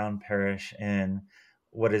small town parish in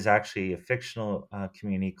what is actually a fictional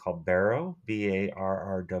community called Barrow,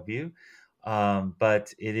 Barrw.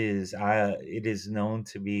 But it is known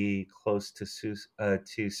to be close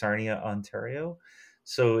to Sarnia, Ontario.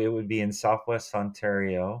 So it would be in Southwest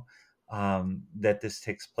Ontario that this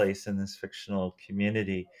takes place in this fictional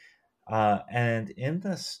community. And in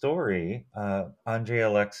the story, Andre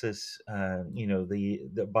Alexis,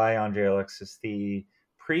 the by Andre Alexis, the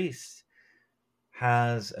priest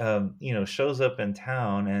has shows up in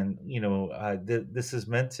town, and this is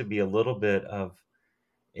meant to be a little bit of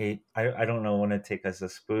I don't know, want to take as a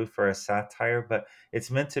spoof or a satire, but it's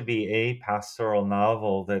meant to be a pastoral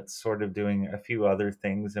novel that's sort of doing a few other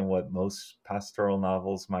things than what most pastoral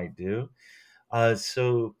novels might do.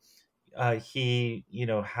 So he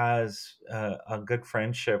has a good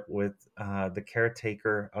friendship with the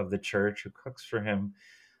caretaker of the church who cooks for him,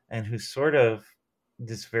 and who's sort of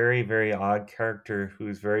this very, very odd character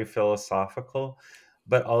who's very philosophical,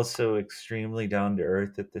 but also extremely down to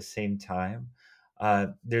earth at the same time.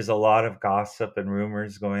 There's a lot of gossip and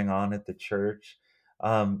rumors going on at the church.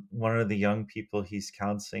 One of the young people he's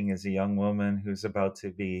counseling is a young woman who's about to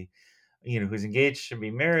be, who's engaged to be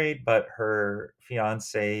married, but her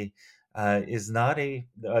fiance is not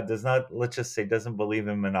does not, let's just say, doesn't believe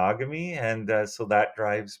in monogamy. And so that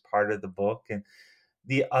drives part of the book. And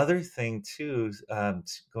the other thing too,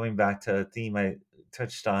 going back to a theme I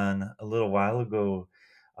touched on a little while ago,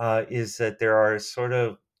 is that there are sort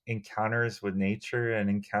of encounters with nature and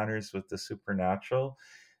encounters with the supernatural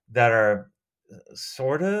that are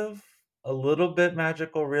sort of a little bit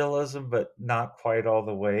magical realism, but not quite all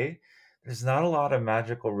the way. There's not a lot of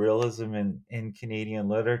magical realism in Canadian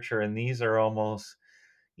literature, and these are almost,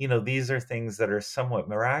 these are things that are somewhat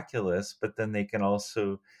miraculous, but then they can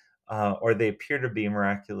also, or they appear to be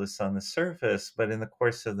miraculous on the surface, but in the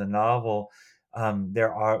course of the novel,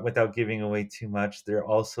 there are, without giving away too much, there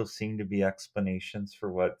also seem to be explanations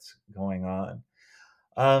for what's going on.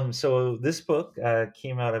 So this book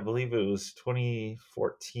came out, I believe it was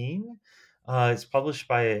 2014. It's published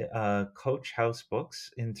by Coach House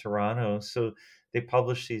Books in Toronto. So they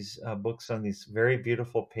publish these books on these very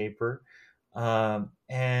beautiful paper. And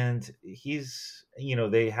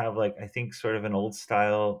they have, like, I think sort of an old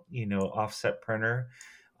style, offset printer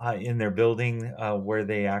in their building where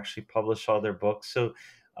they actually publish all their books. So,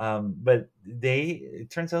 but it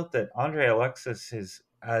turns out that Andre Alexis is,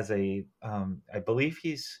 I believe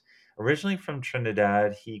he's originally from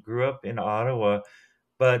Trinidad. He grew up in Ottawa,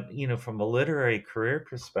 but from a literary career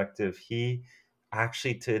perspective, he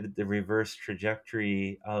actually did the reverse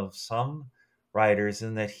trajectory of some writers,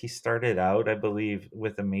 in that he started out, I believe,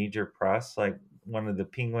 with a major press like one of the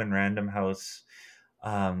Penguin Random House,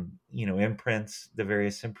 imprints, the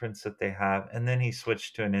various imprints that they have. And then he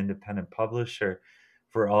switched to an independent publisher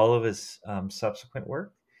for all of his subsequent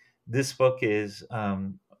work. This book is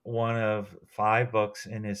one of 5 books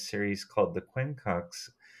in his series called The Quincux.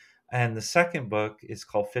 And the second book is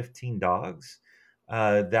called 15 Dogs.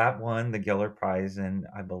 That won the Geller Prize in,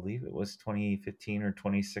 I believe it was 2015 or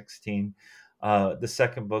 2016. The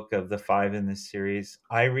second book of the 5 in this series.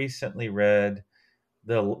 I recently read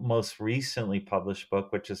the most recently published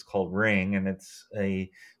book, which is called Ring, and it's a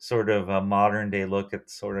sort of a modern day look at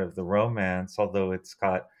sort of the romance, although it's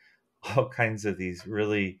got all kinds of these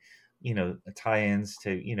really, tie-ins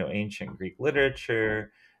to, ancient Greek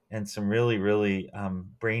literature and some really, really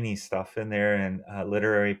brainy stuff in there, and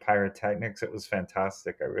literary pyrotechnics. It was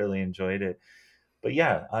fantastic. I really enjoyed it. But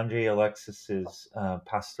yeah, Andre Alexis's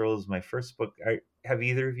Pastoral is my first book. Have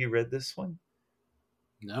either of you read this one?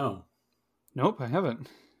 No. Nope, I haven't.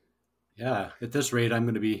 Yeah, at this rate, I'm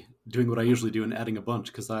going to be doing what I usually do and adding a bunch,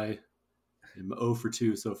 because I am 0 for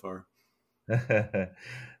 2 so far.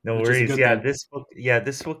 No Which is a worries. good Yeah, thing.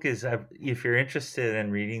 this book is, if you're interested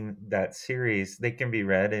in reading that series, they can be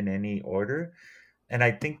read in any order. And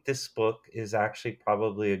I think this book is actually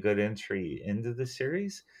probably a good entry into the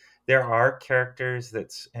series. There are characters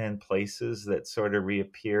and places that sort of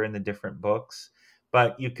reappear in the different books,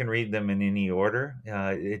 but you can read them in any order.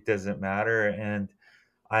 It doesn't matter. And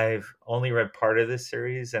I've only read part of this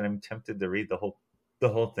series, and I'm tempted to read the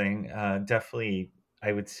whole thing. Definitely,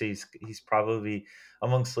 I would say he's probably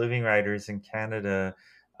amongst living writers in Canada.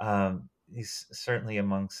 He's certainly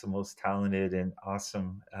amongst the most talented and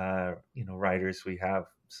awesome, writers we have.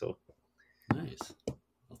 So Nice.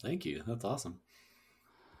 Well, thank you. That's awesome.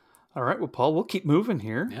 All right, well, Paul, we'll keep moving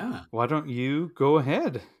here. Yeah. Why don't you go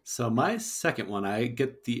ahead? So my second one, I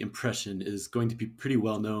get the impression, is going to be pretty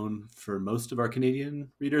well known for most of our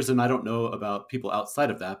Canadian readers, and I don't know about people outside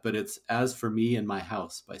of that, but it's As for Me and My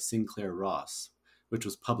House by Sinclair Ross, which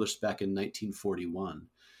was published back in 1941.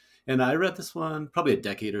 And I read this one probably a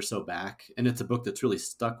decade or so back, and it's a book that's really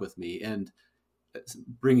stuck with me. And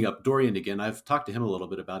bringing up Dorian again, I've talked to him a little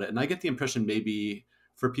bit about it, and I get the impression maybe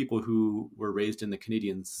for people who were raised in the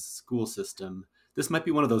Canadian school system, this might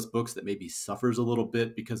be one of those books that maybe suffers a little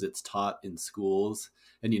bit because it's taught in schools,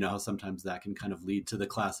 and you know how sometimes that can kind of lead to the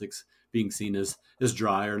classics being seen as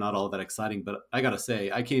dry or not all that exciting. But I gotta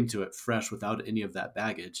say, I came to it fresh without any of that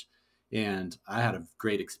baggage, and I had a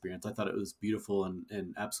great experience. I thought it was beautiful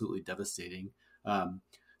and absolutely devastating.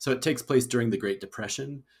 So it takes place during the Great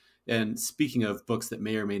Depression. And speaking of books that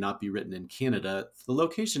may or may not be written in Canada, the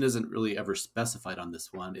location isn't really ever specified on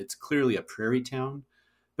this one. It's clearly a prairie town,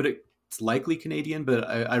 but it's likely Canadian. But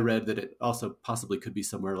I read that it also possibly could be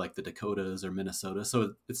somewhere like the Dakotas or Minnesota.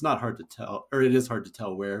 So it's not hard to tell, or it is hard to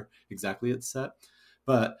tell where exactly it's set.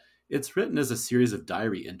 But it's written as a series of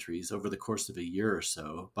diary entries over the course of a year or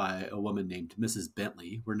so by a woman named Mrs.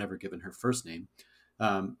 Bentley. We're never given her first name.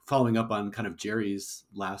 Following up on kind of Jerry's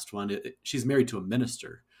last one, she's married to a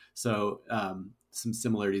minister. So some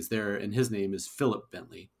similarities there. And his name is Philip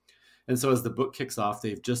Bentley. And so as the book kicks off,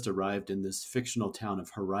 they've just arrived in this fictional town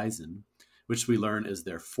of Horizon, which we learn is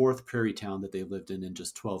their 4th prairie town that they've lived in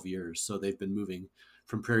just 12 years. So they've been moving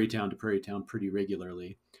from prairie town to prairie town pretty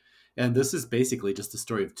regularly. And this is basically just the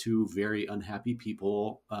story of 2 very unhappy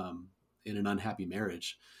people in an unhappy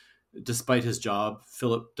marriage. Despite his job,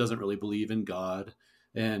 Philip doesn't really believe in God.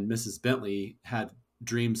 And Mrs. Bentley had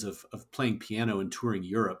dreams of playing piano and touring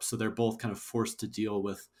Europe. So they're both kind of forced to deal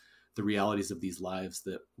with the realities of these lives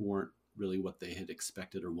that weren't really what they had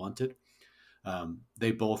expected or wanted.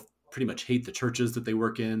 They both pretty much hate the churches that they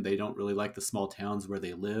work in. They don't really like the small towns where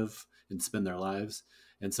they live and spend their lives.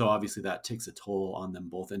 And so obviously that takes a toll on them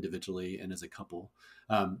both individually and as a couple.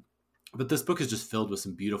 But this book is just filled with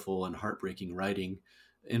some beautiful and heartbreaking writing.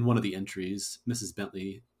 In one of the entries, Mrs.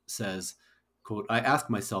 Bentley says, quote, "I ask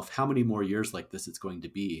myself how many more years like this it's going to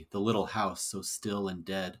be. The little house so still and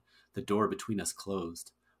dead, the door between us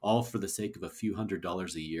closed, all for the sake of a few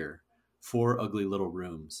 $100s a year. 4 ugly little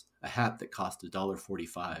rooms, a hat that cost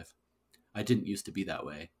 $1.45. I didn't used to be that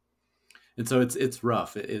way." And so it's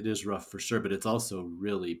rough. It is rough for sure, but it's also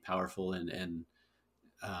really powerful. And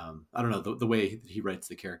I don't know, the way he writes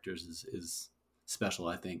the characters is special,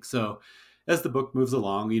 I think. So as the book moves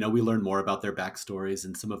along, we learn more about their backstories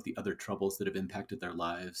and some of the other troubles that have impacted their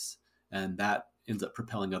lives. And that ends up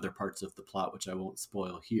propelling other parts of the plot, which I won't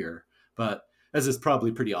spoil here. But as is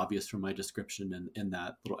probably pretty obvious from my description and in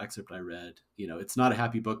that little excerpt I read, it's not a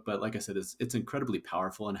happy book, but like I said, it's incredibly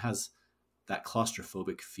powerful and has that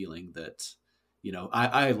claustrophobic feeling that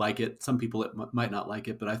I like it. Some people might not like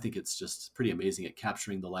it, but I think it's just pretty amazing at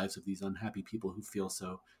capturing the lives of these unhappy people who feel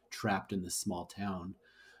so trapped in this small town.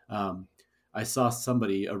 Um, I saw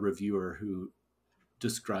a reviewer, who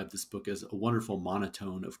described this book as a wonderful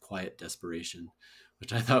monotone of quiet desperation,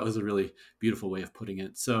 which I thought was a really beautiful way of putting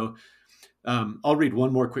it. So I'll read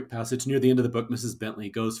one more quick passage. Near the end of the book, Mrs. Bentley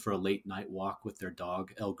goes for a late night walk with their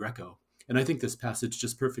dog, El Greco. And I think this passage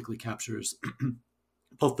just perfectly captures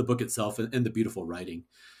both the book itself and the beautiful writing.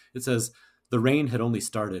 It says, "The rain had only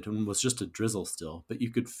started and was just a drizzle still, but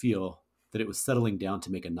you could feel that it was settling down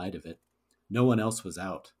to make a night of it. No one else was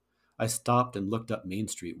out. I stopped and looked up Main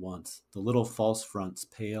Street once, the little false fronts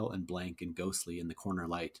pale and blank and ghostly in the corner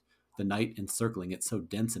light, the night encircling it so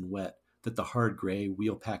dense and wet that the hard gray,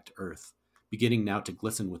 wheel-packed earth, beginning now to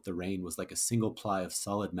glisten with the rain, was like a single ply of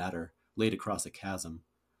solid matter laid across a chasm.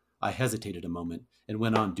 I hesitated a moment and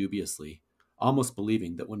went on dubiously, almost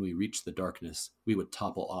believing that when we reached the darkness, we would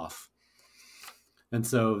topple off." And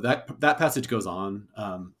so that passage goes on,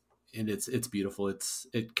 and it's beautiful.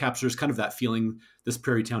 It captures kind of that feeling. This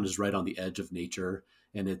prairie town is right on the edge of nature,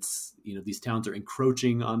 and it's, these towns are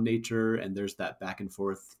encroaching on nature, and there's that back and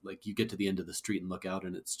forth. Like, you get to the end of the street and look out,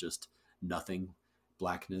 and it's just nothing,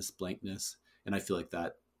 blackness, blankness. And I feel like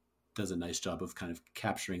that does a nice job of kind of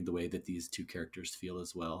capturing the way that these two characters feel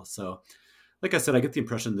as well. So, like I said, I get the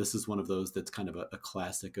impression this is one of those that's kind of a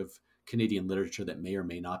classic of Canadian literature that may or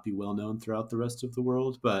may not be well known throughout the rest of the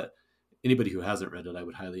world. But anybody who hasn't read it, I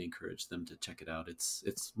would highly encourage them to check it out.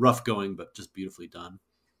 It's rough going, but just beautifully done.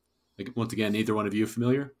 Like, once again, either one of you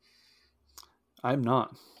familiar? I'm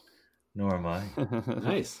not. Nor am I.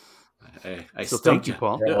 Nice. I So stumped thank you,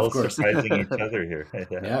 Paul. We're Yeah, all of course. surprising each other here.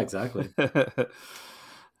 Yeah, exactly.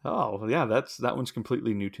 Oh, yeah, that one's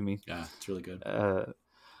completely new to me. Yeah, it's really good.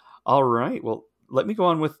 All right. Well, let me go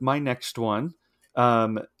on with my next one.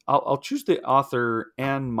 I'll choose the author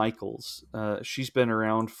Anne Michaels. She's been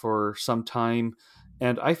around for some time,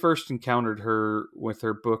 and I first encountered her with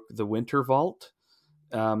her book, The Winter Vault,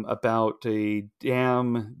 about a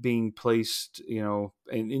dam being placed, in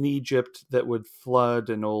Egypt that would flood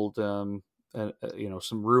an old, some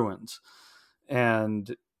ruins.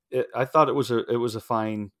 And I thought it was a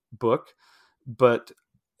fine book, but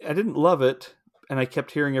I didn't love it. And I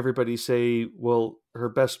kept hearing everybody say, well, her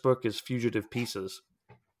best book is Fugitive Pieces.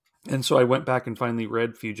 And so I went back and finally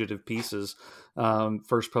read Fugitive Pieces,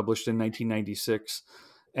 first published in 1996,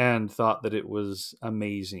 and thought that it was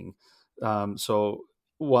amazing. So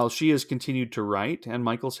while she has continued to write, and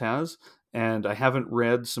Michaels has, and I haven't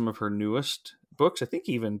read some of her newest books, I think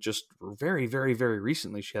even just very, very, very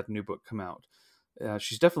recently she had a new book come out.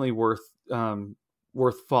 She's definitely worth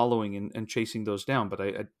following and chasing those down, but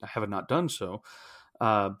I have not done so.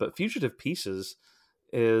 But Fugitive Pieces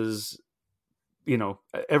is,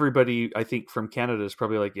 everybody I think from Canada is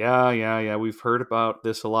probably like, yeah, we've heard about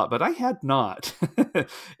this a lot, but I had not.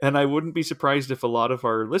 And I wouldn't be surprised if a lot of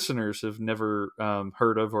our listeners have never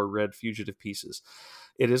heard of or read Fugitive Pieces.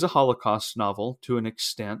 It is a Holocaust novel to an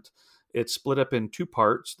extent. It's split up in two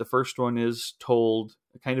parts. The first one is told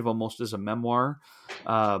kind of almost as a memoir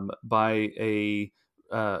by a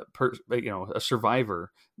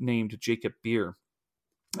survivor named Jacob Beer.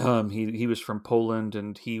 He was from Poland,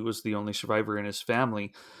 and he was the only survivor in his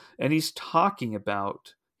family, and he's talking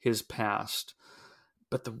about his past.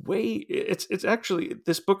 But the way it's actually,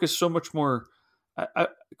 this book is so much more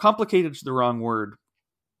complicated is the wrong word.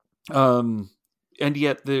 And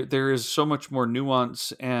yet there is so much more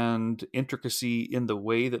nuance and intricacy in the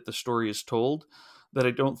way that the story is told that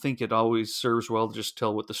I don't think it always serves well to just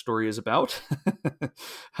tell what the story is about.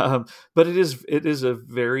 But it is a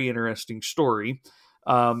very interesting story.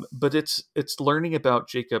 But it's learning about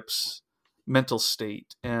Jacob's mental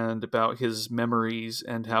state and about his memories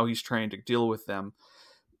and how he's trying to deal with them.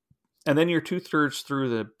 And then you're 2/3 through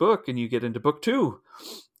the book, and you get into book 2,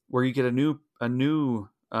 where you get a new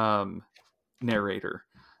narrator.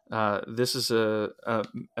 This is a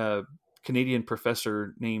Canadian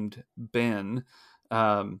professor named Ben.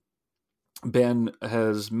 Ben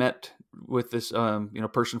has met with this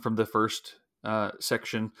person from the first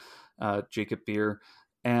section, Jacob Beer,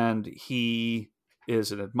 and he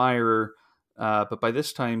is an admirer. But by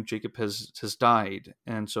this time, Jacob has died,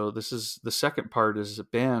 and so this is the second part. Is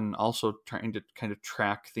Ben also trying to kind of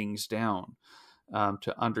track things down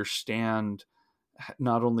to understand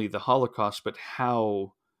not only the Holocaust, but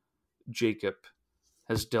how Jacob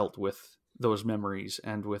has dealt with those memories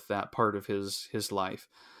and with that part of his life,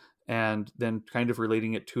 and then kind of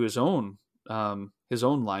relating it to his own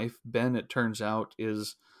life. Ben, it turns out,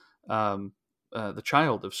 is the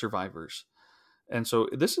child of survivors. And so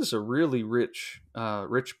this is a really rich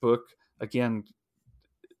book. again,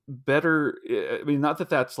 better. I mean, not that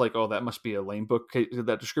that's like, oh, that must be a lame book,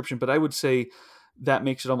 that description, but I would say that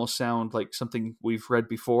makes it almost sound like something we've read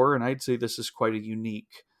before, and I'd say this is quite a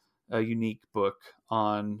unique book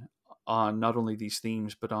on not only these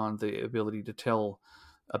themes but on the ability to tell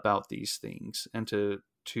about these things and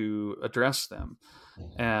to address them,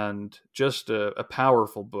 and just a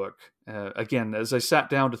powerful book. Again, as I sat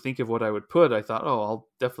down to think of what I would put, I thought, oh, I'll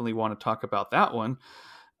definitely want to talk about that one.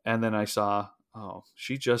 And then I saw, oh,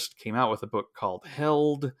 she just came out with a book called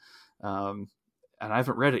Held, and I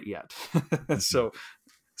haven't read it yet.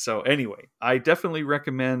 So anyway, I definitely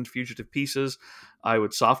recommend Fugitive Pieces. I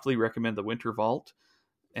would softly recommend The Winter Vault,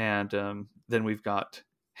 and then we've got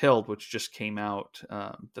Held, which just came out,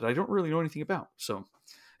 that I don't really know anything about. So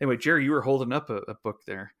anyway, Jerry, you were holding up a book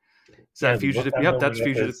there. Is that The book Fugitive? I'm Yep, that's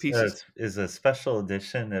holding up Fugitive Pieces. is a special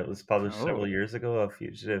edition that was published several Oh, years ago of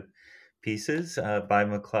Fugitive Pieces by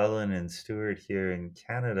McClellan and Stewart here in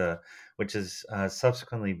Canada, which has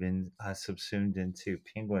subsequently been subsumed into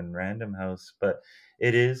Penguin Random House. But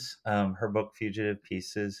it is her book, Fugitive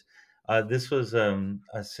Pieces. This was a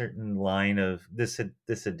certain line of this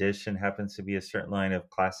edition happens to be a certain line of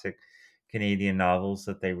classic Canadian novels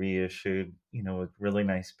that they reissued, with really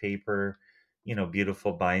nice paper,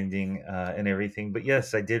 beautiful binding and everything. But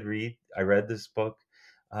yes, I read this book.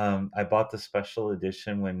 I bought the special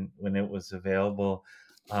edition when it was available.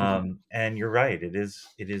 And you're right, it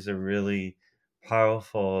is a really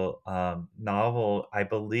powerful novel. I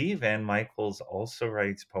believe Anne Michaels also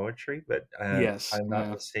writes poetry, but if yes, I'm not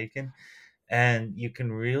yeah, mistaken. And you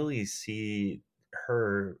can really see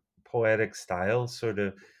her poetic style sort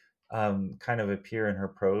of kind of appear in her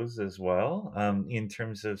prose as well, in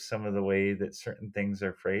terms of some of the way that certain things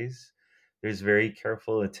are phrased. There's very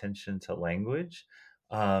careful attention to language,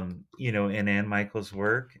 in Anne Michael's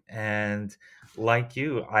work. And like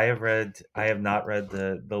you, I have not read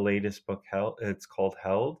the latest book. Held, it's called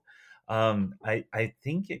Held. I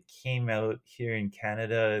think it came out here in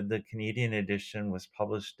Canada. The Canadian edition was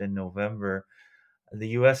published in November. The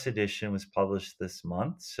US edition was published this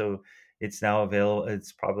month, so it's now available.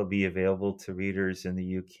 It's probably available to readers in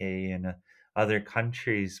the UK and other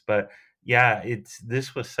countries. But yeah, it's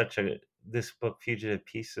this was such a this book, Fugitive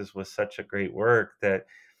Pieces, was such a great work that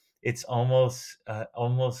it's almost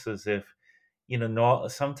as if, no,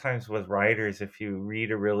 sometimes with writers, if you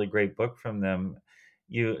read a really great book from them,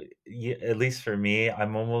 you at least for me,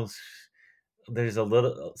 I'm almost there's a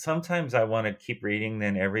little sometimes I want to keep reading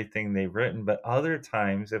then everything they've written, but other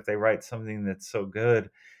times if they write something that's so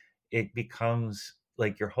good, it becomes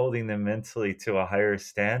like you're holding them mentally to a higher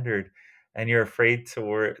standard, and you're afraid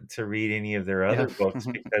to read any of their yeah. other books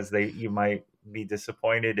because they you might be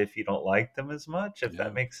disappointed if you don't like them as much, if Yeah.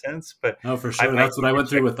 that makes sense. But No, for I sure. might That's what need I to went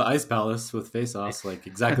through check. with the Ice Palace with Face Offs. Like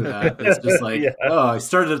exactly that. It's just like, Yeah. oh, I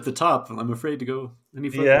started at the top and I'm afraid to go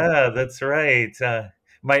any further. Yeah, that's right.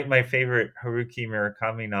 My favorite Haruki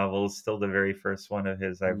Murakami novel is still the very first one of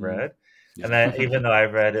his I've Mm, read, and yeah. even though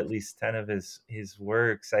I've read at least 10 of his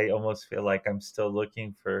works, I almost feel like I'm still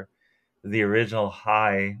looking for the original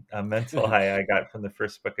high, mental high I got from the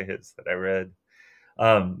first book of his that I read.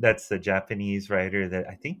 That's the Japanese writer that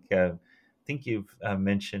I think you've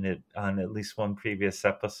mentioned it on at least one previous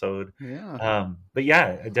episode. Yeah. But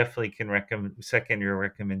yeah, I definitely can recommend second your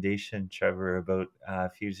recommendation, Trevor, about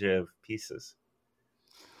Fugitive Pieces.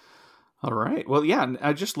 All right. Well, yeah, and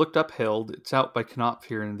I just looked up Held. It's out by Knopf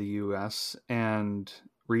here in the U.S. And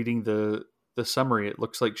reading the summary, it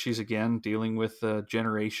looks like she's again dealing with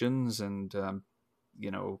generations and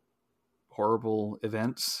you know horrible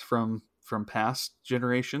events from past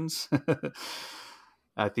generations.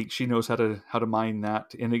 I think she knows how to mine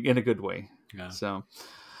that in a good way. Yeah. So,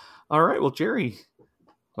 all right. Well, Jerry,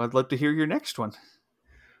 I'd love to hear your next one.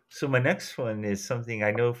 So my next one is something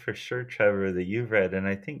I know for sure, Trevor, that you've read, and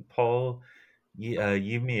I think Paul,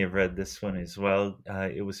 you may have read this one as well.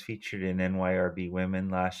 It was featured in NYRB Women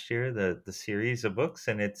last year, the series of books,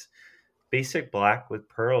 and it's Basic Black with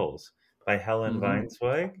Pearls by Helen Mm-hmm.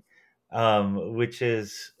 Weinsweg, which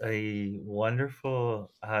is a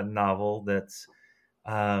wonderful novel that's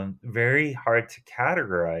very hard to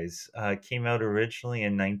categorize. Came out originally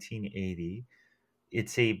in 1980.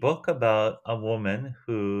 It's a book about a woman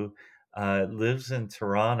who lives in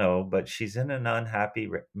Toronto, but she's in an unhappy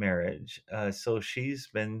marriage. So she's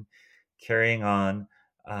been carrying on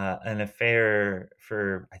an affair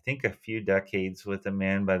for, I think, a few decades with a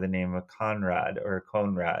man by the name of Conrad, or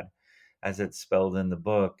Conrad, as it's spelled in the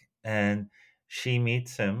book. And she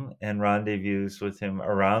meets him and rendezvous with him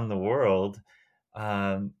around the world.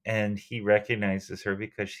 And he recognizes her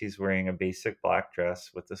because she's wearing a basic black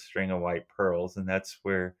dress with a string of white pearls. And that's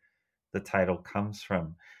where the title comes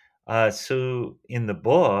from. So in the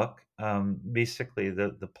book, basically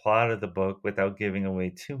the plot of the book, without giving away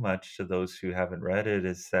too much to those who haven't read it,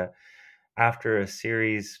 is that after a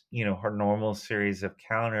series, her normal series of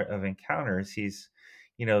encounters, he's,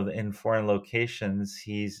 in foreign locations,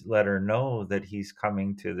 he's let her know that he's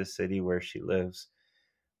coming to the city where she lives,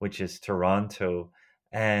 which is Toronto,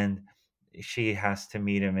 and she has to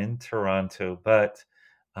meet him in Toronto. But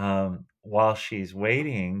while she's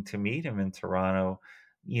waiting to meet him in Toronto,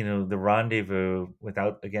 the rendezvous,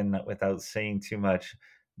 without saying too much,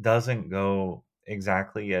 doesn't go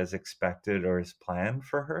exactly as expected or as planned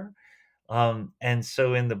for her. And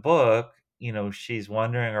so in the book, she's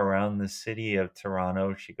wandering around the city of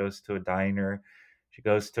Toronto. She goes to a diner, she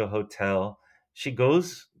goes to a hotel, she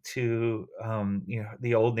goes to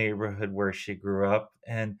the old neighborhood where she grew up.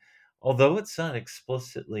 And although it's not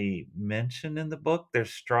explicitly mentioned in the book,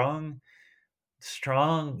 there's strong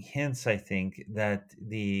hints, I think, that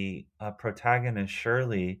the protagonist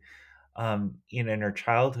Shirley, in her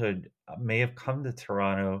childhood, may have come to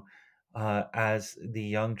Toronto as the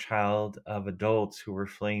young child of adults who were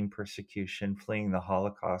fleeing persecution, fleeing the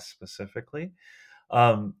Holocaust specifically.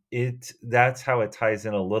 It That's how it ties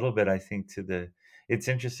in a little bit, I think, to the. It's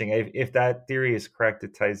interesting if that theory is correct.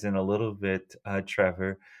 It ties in a little bit,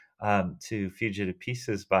 Trevor, to "Fugitive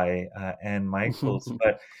Pieces" by Anne Michaels.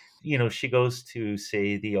 But she goes to,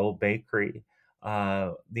 say, the old bakery,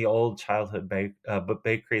 the old childhood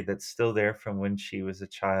bakery that's still there from when she was a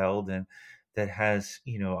child, and that has,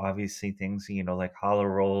 obviously things, like challah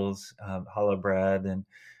rolls, challah bread,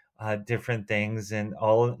 and different things. And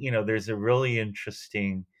all, there's a really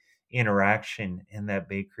interesting interaction in that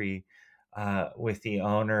bakery with the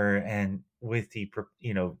owner and with the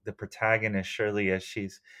protagonist Shirley, as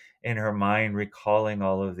she's in her mind recalling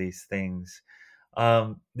all of these things.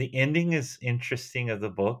 The ending is interesting of the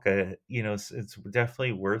book. It's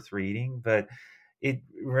definitely worth reading, but it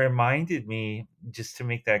reminded me, just to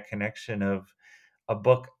make that connection, of a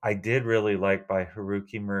book I did really like by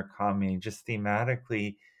Haruki Murakami. Just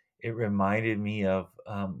thematically, it reminded me of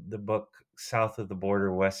the book South of the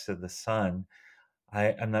Border, West of the Sun.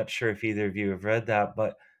 I'm not sure if either of you have read that,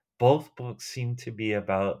 but both books seem to be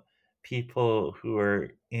about people who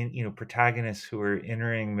are protagonists who are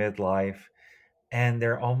entering midlife, and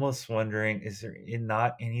they're almost wondering, is there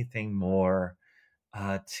not anything more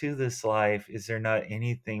to this life? Is there not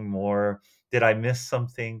anything more? Did I miss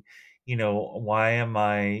something? Why am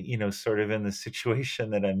I, sort of in the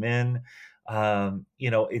situation that I'm in?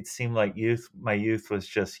 It seemed like my youth was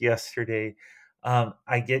just yesterday.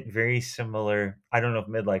 I get very similar, I don't know if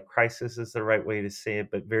midlife crisis is the right way to say it,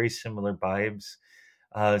 but very similar vibes,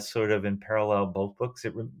 sort of in parallel, both books.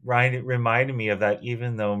 It reminded me of that,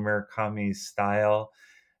 even though Murakami's style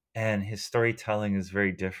and his storytelling is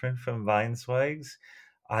very different from Vineswag's.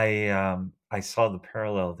 I saw the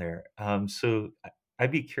parallel there.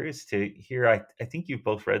 I'd be curious to hear. I think you've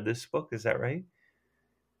both read this book. Is that right?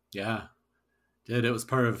 Yeah, did. It was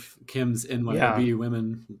part of Kim's Yeah. NYOB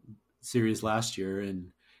Women series last year,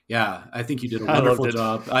 and yeah, I think you did a I loved wonderful it.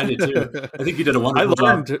 job. I did too. I think you did a I wonderful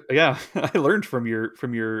job. learned, yeah, I learned from your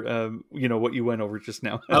what you went over just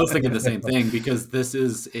now. I was thinking the same thing, because this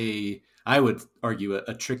is I would argue,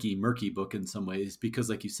 a tricky, murky book in some ways, because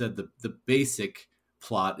like you said, the basic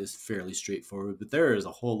plot is fairly straightforward, but there is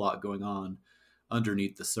a whole lot going on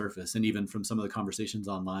underneath the surface. And even from some of the conversations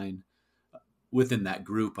online within that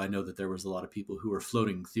group, I know that there was a lot of people who were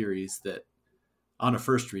floating theories that on a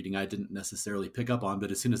first reading I didn't necessarily pick up on,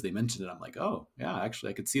 but as soon as they mentioned it, I'm like, oh yeah,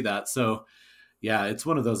 actually I could see that. So yeah, it's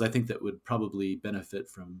one of those, I think, that would probably benefit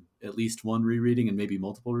from at least one rereading and maybe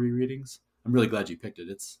multiple rereadings. I'm really glad you picked it.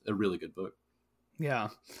 It's a really good book. Yeah.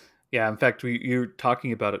 Yeah, in fact, you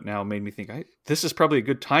talking about it now made me think this is probably a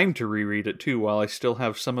good time to reread it too, while I still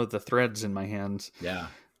have some of the threads in my hands. Yeah.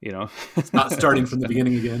 You know, It's not starting from the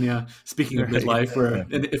beginning again. Yeah. Speaking of Right. midlife, where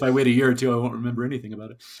if I wait a year or two, I won't remember anything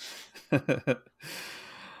about it.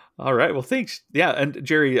 All right. Well, thanks. Yeah, and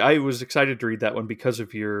Jerry, I was excited to read that one because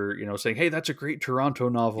of your, saying, "Hey, that's a great Toronto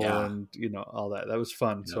novel," Yeah. and all that. That was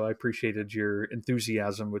fun. Yep. So I appreciated your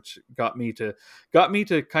enthusiasm, which got me to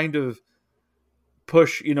kind of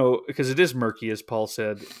push, because it is murky, as Paul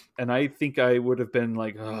said, and I think I would have been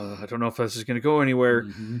like, oh, I don't know if this is going to go anywhere.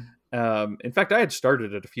 Mm-hmm. In fact, I had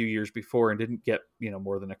started it a few years before and didn't get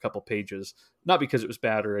more than a couple pages, not because it was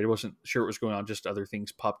bad or I wasn't sure what was going on, just other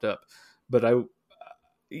things popped up. But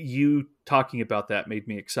you talking about that made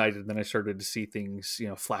me excited. And then I started to see things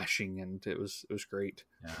flashing, and it was great.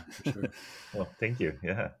 Yeah, for sure. Well, thank you.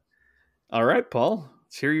 Yeah. All right, Paul,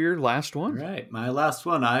 Let's hear your last All one. right, my last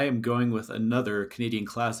one. I am going with another Canadian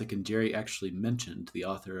classic, and Jerry actually mentioned the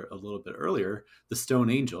author a little bit earlier, The Stone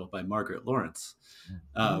Angel by Margaret Lawrence.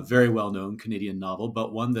 Very well-known Canadian novel,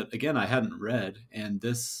 but one that, again, I hadn't read. And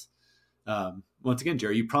this, once again,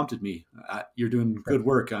 Jerry, you prompted me. You're doing good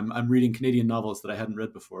work. I'm reading Canadian novels that I hadn't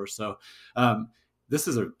read before. So this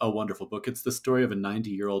is a wonderful book. It's the story of a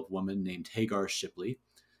 90-year-old woman named Hagar Shipley,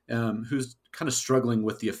 who's kind of struggling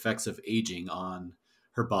with the effects of aging on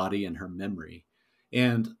her body and her memory.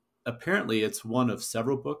 And apparently it's one of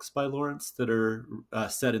several books by Lawrence that are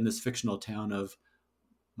set in this fictional town of,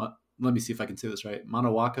 let me see if I can say this right,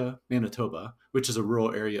 Manawaka, Manitoba, which is a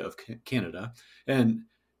rural area of Canada. And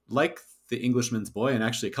like The Englishman's Boy, and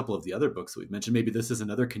actually a couple of the other books that we've mentioned, maybe this is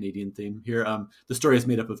another Canadian theme here. The story is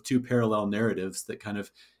made up of two parallel narratives that kind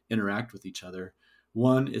of interact with each other.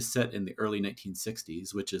 One is set in the early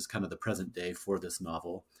 1960s, which is kind of the present day for this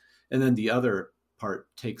novel. And then the other part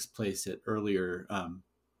takes place at earlier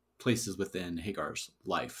places within Hagar's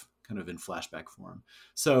life, kind of in flashback form.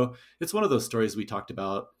 So it's one of those stories we talked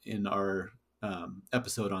about in our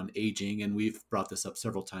episode on aging, and we've brought this up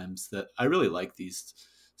several times, that I really like these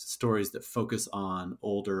stories that focus on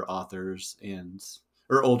older authors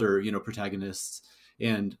or older, protagonists,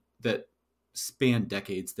 and that span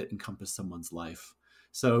decades, that encompass someone's life.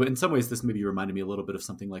 So in some ways, this maybe reminded me a little bit of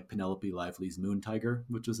something like Penelope Lively's Moon Tiger,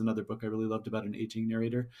 which was another book I really loved about an aging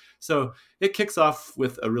narrator. So it kicks off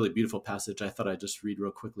with a really beautiful passage I thought I'd just read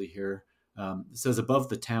real quickly here. It says, "Above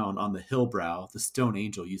the town, on the hill brow, the stone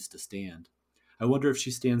angel used to stand. I wonder if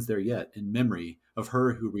she stands there yet, in memory of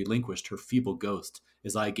her who relinquished her feeble ghost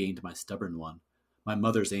as I gained my stubborn one. My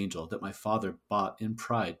mother's angel that my father bought in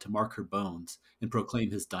pride to mark her bones and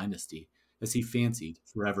proclaim his dynasty, as he fancied,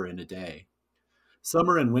 forever in a day.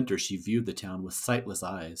 Summer and winter she viewed the town with sightless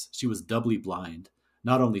eyes. She was doubly blind,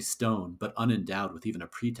 not only stone, but unendowed with even a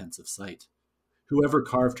pretense of sight. Whoever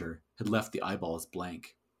carved her had left the eyeballs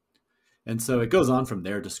blank." And so it goes on from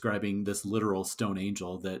there, describing this literal stone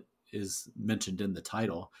angel that is mentioned in the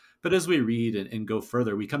title. But as we read and go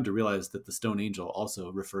further, we come to realize that the stone angel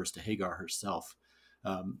also refers to Hagar herself.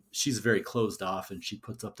 She's very closed off, and she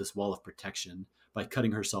puts up this wall of protection by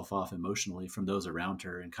cutting herself off emotionally from those around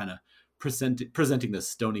her and kind of presenting this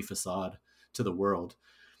stony facade to the world.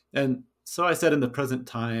 And so I said, in the present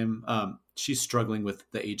time, she's struggling with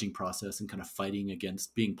the aging process and kind of fighting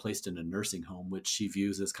against being placed in a nursing home, which she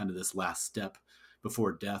views as kind of this last step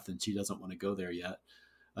before death, and she doesn't want to go there yet.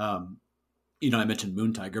 I mentioned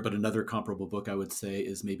Moon Tiger, but another comparable book I would say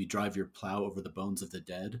is maybe Drive Your Plow Over the Bones of the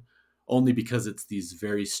Dead, only because it's these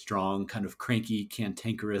very strong, kind of cranky,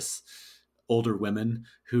 cantankerous older women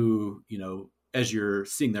who, as you're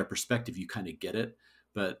seeing their perspective, you kind of get it.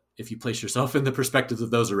 But if you place yourself in the perspectives of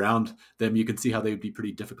those around them, you can see how they would be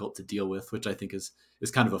pretty difficult to deal with, which I think is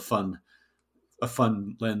kind of a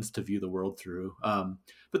fun lens to view the world through.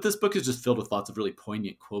 But this book is just filled with lots of really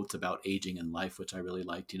poignant quotes about aging and life, which I really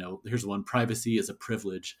liked. Here's one: "Privacy is a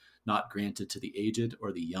privilege not granted to the aged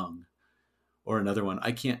or the young." Or another one: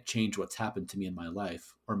 "I can't change what's happened to me in my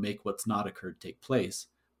life or make what's not occurred take place,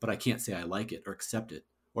 but I can't say I like it or accept it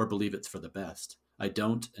or believe it's for the best. I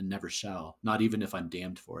don't and never shall, not even if I'm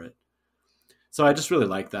damned for it." So I just really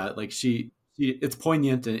like that. Like it's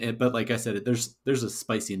poignant, but like I said, there's a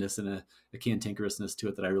spiciness and a cantankerousness to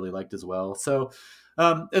it that I really liked as well. So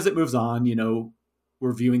as it moves on,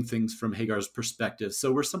 we're viewing things from Hagar's perspective.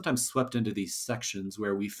 So we're sometimes swept into these sections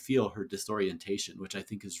where we feel her disorientation, which I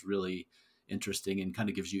think is really interesting and kind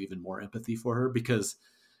of gives you even more empathy for her, because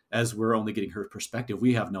as we're only getting her perspective,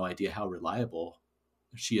 we have no idea how reliable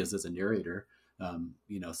she is as a narrator.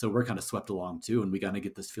 So we're kind of swept along too, and we kind of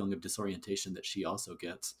get this feeling of disorientation that she also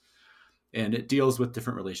gets. And it deals with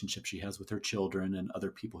different relationships she has with her children and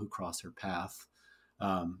other people who cross her path.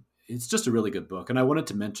 It's just a really good book. And I wanted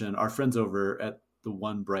to mention our friends over at the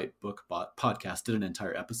One Bright Book podcast did an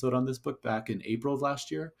entire episode on this book back in April of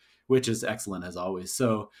last year, which is excellent as always.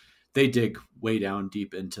 So they dig way down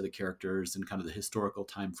deep into the characters and kind of the historical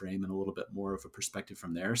time frame and a little bit more of a perspective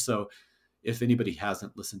from there. So if anybody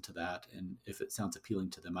hasn't listened to that, and if it sounds appealing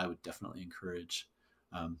to them, I would definitely encourage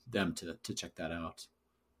them to check that out.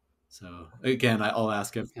 So again, I'll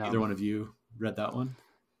ask if either one of you read that one.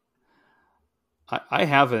 I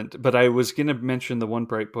haven't, but I was going to mention the One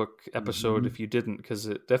Bright Book episode if you didn't, because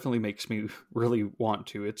it definitely makes me really want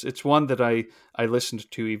to. It's one that I listened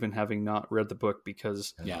to even having not read the book,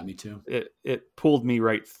 because me too. It pulled me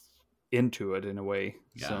right into it in a way.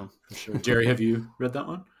 Yeah, so for sure. Jerry, have you read that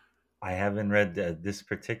one? I haven't read this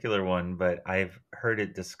particular one, but I've heard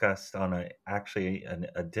it discussed on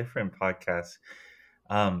a different podcast.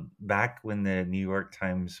 Back when the New York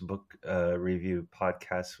Times book review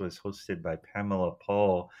podcast was hosted by Pamela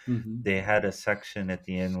Paul, Mm-hmm. they had a section at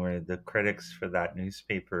the end where the critics for that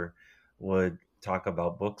newspaper would talk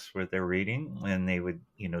about books where they're reading, and they would,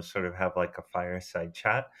 sort of have like a fireside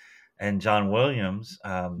chat. And John Williams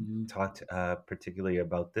Mm-hmm. talked particularly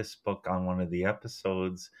about this book on one of the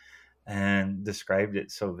episodes and described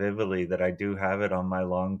it so vividly that I do have it on my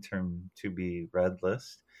long-term to be read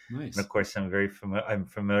list. And Nice. of course, I'm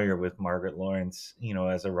familiar with Margaret Lawrence,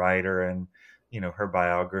 as a writer, and her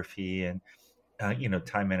biography, and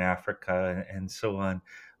time in Africa, and so on.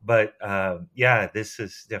 But yeah, this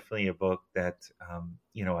is definitely a book that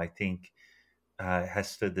I think has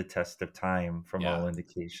stood the test of time from Yeah. all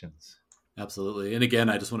indications. Absolutely. And again,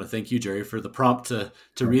 I just want to thank you, Jerry, for the prompt to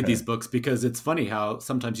read these books, because it's funny how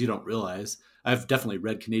sometimes you don't realize. I've definitely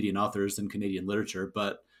read Canadian authors and Canadian literature,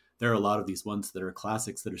 but there are a lot of these ones that are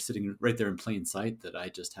classics that are sitting right there in plain sight that I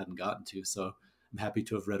just hadn't gotten to. So I'm happy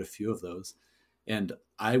to have read a few of those. And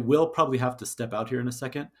I will probably have to step out here in a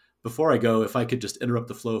second. Before I go, if I could just interrupt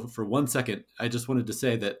the flow for 1 second, I just wanted to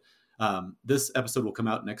say that this episode will come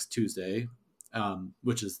out next Tuesday,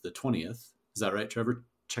 which is the 20th. Is that right, Trevor?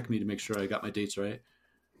 Check me to make sure I got my dates right.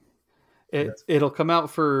 It'll come out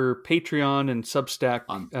for Patreon and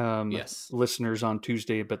Substack Yes. listeners on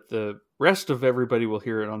Tuesday, but the rest of everybody will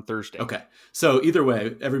hear it on Thursday. Okay. So either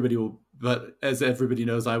way, everybody will, but as everybody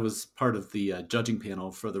knows, I was part of the judging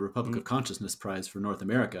panel for the Republic of Consciousness Prize for North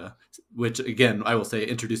America, which again, I will say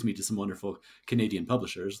introduced me to some wonderful Canadian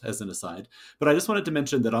publishers as an aside. But I just wanted to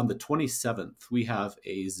mention that on the 27th, we have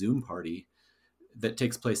a Zoom party that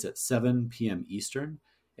takes place at 7 p.m. Eastern,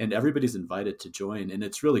 and everybody's invited to join. And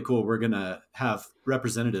it's really cool. We're going to have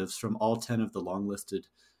representatives from all 10 of the long-listed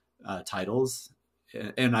titles.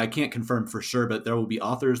 And I can't confirm for sure, but there will be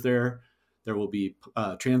authors there. There will be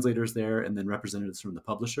translators there, and then representatives from the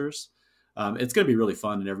publishers. It's going to be really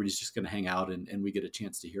fun, and everybody's just going to hang out, and we get a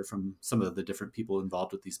chance to hear from some of the different people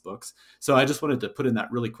involved with these books. So I just wanted to put in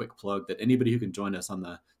that really quick plug that anybody who can join us on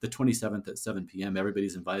the 27th at 7 p.m.,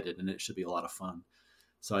 everybody's invited, and it should be a lot of fun.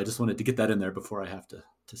 So I just wanted to get that in there before I have to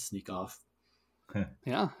sneak off.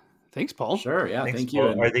 Yeah. Thanks, Paul. Sure. Yeah. Thanks, thank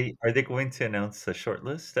Paul. you. Are they going to announce the short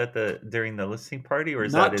list during the listening party, or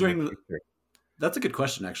is Not that during in the future? That's a good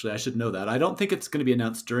question, actually. I should know that. I don't think it's going to be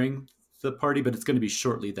announced during the party, but it's going to be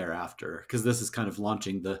shortly thereafter, because this is kind of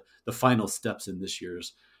launching the final steps in this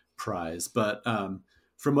year's prize. But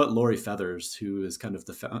from what Lori Feathers, who is kind of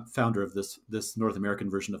the founder of this North American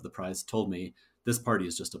version of the prize, told me, this party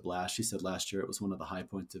is just a blast. She said last year it was one of the high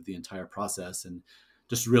points of the entire process, and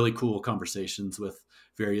just really cool conversations with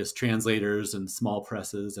various translators and small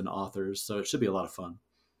presses and authors. So it should be a lot of fun.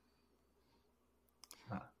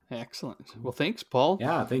 Excellent. Well, thanks, Paul.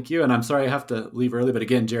 Yeah, thank you. And I'm sorry I have to leave early, but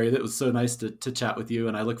again, Jerry, it was so nice to chat with you,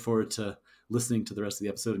 and I look forward to listening to the rest of the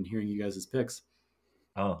episode and hearing you guys' picks.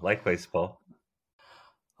 Oh, likewise, Paul.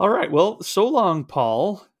 All right. Well, so long,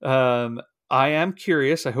 Paul. I am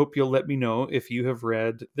curious. I hope you'll let me know if you have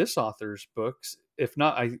read this author's books. If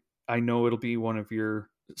not, I know it'll be one of your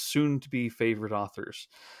soon-to-be favorite authors.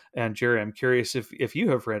 And Jerry, I'm curious if you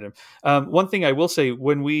have read him. One thing I will say,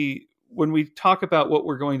 when we talk about what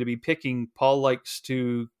we're going to be picking, Paul likes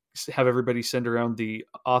to have everybody send around the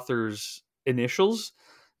author's initials,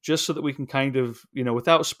 just so that we can kind of,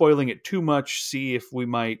 without spoiling it too much, see if we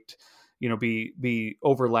might, be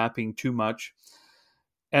overlapping too much.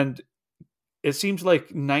 And it seems like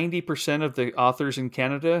 90% of the authors in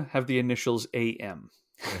Canada have the initials AM.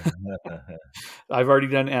 I've already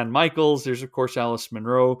done Anne Michaels. There's, of course, Alice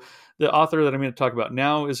Munro. The author that I'm going to talk about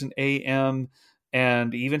now is an AM,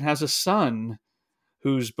 and even has a son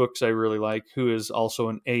whose books I really like, who is also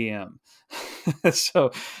an AM.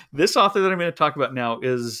 So this author that I'm going to talk about now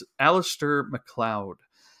is Alistair MacLeod.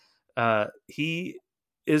 He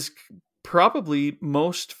is probably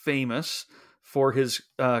most famous for his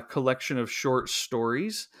collection of short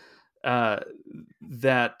stories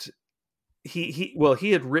that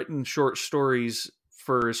he had written short stories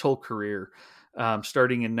for his whole career,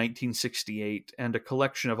 starting in 1968, and a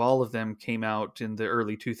collection of all of them came out in the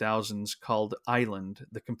early 2000s called Island: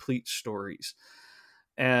 The Complete Stories.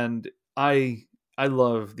 And I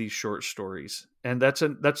love these short stories, and that's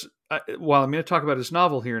while I'm going to talk about his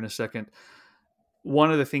novel here in a second.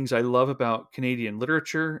 One of the things I love about Canadian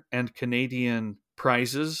literature and Canadian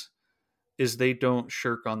prizes is they don't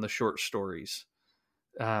shirk on the short stories.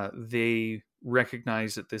 They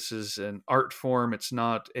recognize that this is an art form. It's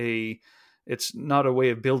not a way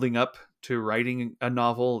of building up to writing a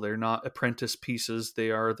novel. They're not apprentice pieces.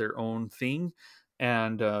 They are their own thing,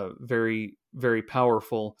 and very, very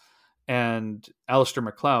powerful. And Alistair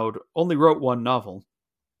MacLeod only wrote one novel,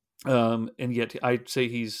 And yet I'd say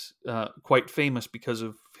he's quite famous because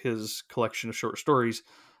of his collection of short stories,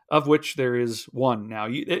 of which there is one now.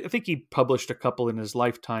 I think he published a couple in his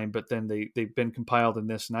lifetime, but then they've been compiled in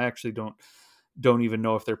this, and I actually don't even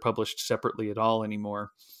know if they're published separately at all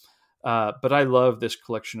anymore. But I love this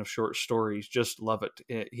collection of short stories. Just love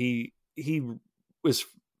it. He was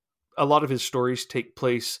a lot of his stories take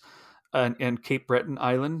place in Cape Breton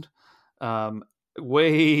Island, um,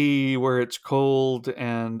 way where it's cold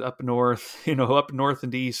and up north, up north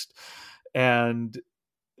and east, and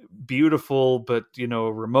beautiful, but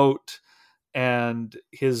remote. And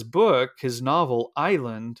his book, his novel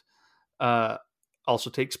Island, uh, also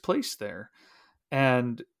takes place there,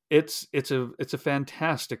 and it's a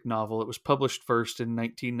fantastic novel. It was published first in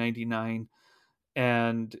 1999,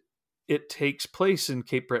 and it takes place in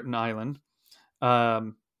Cape Breton Island.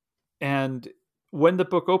 Um, and when the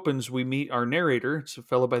book opens, we meet our narrator. It's a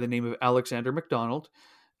fellow by the name of Alexander MacDonald.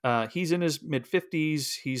 He's in his mid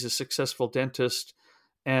 50s. He's a successful dentist,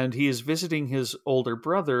 and he is visiting his older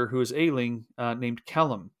brother who is ailing, named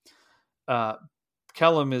Callum. Uh,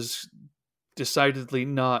 Callum is decidedly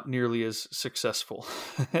not nearly as successful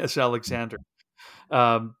as Alexander.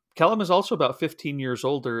 Callum is also about 15 years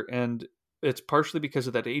older, and it's partially because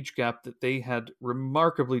of that age gap that they had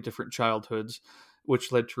remarkably different childhoods,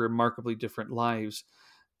 which led to remarkably different lives.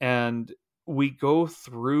 And we go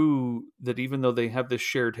through that even though they have this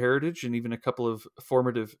shared heritage and even a couple of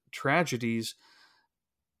formative tragedies,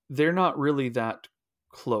 they're not really that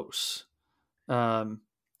close.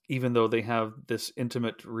 Even though they have this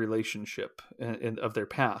intimate relationship of their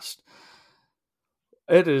past.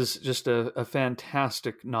 It is just a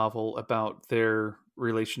fantastic novel about their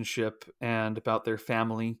relationship and about their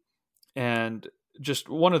family, and just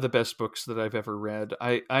one of the best books that I've ever read.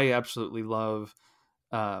 I absolutely love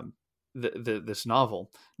um, this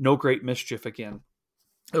novel. No Great Mischief again.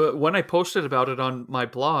 When I posted about it on my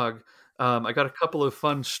blog, I got a couple of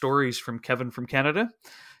fun stories from Kevin from Canada.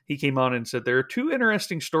 He came on and said, there are two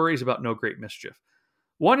interesting stories about No Great Mischief.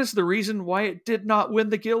 One is the reason why it did not win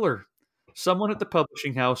the Giller. Someone at the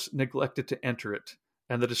publishing house neglected to enter it,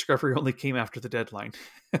 and the discovery only came after the deadline.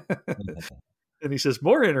 And he says,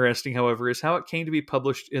 more interesting, however, is how it came to be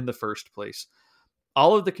published in the first place.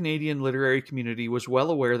 All of the Canadian literary community was well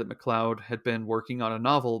aware that MacLeod had been working on a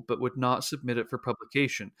novel, but would not submit it for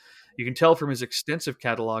publication. You can tell from his extensive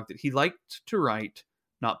catalog that he liked to write,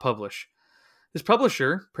 not publish. His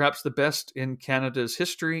publisher, perhaps the best in Canada's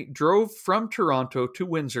history, drove from Toronto to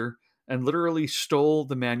Windsor and literally stole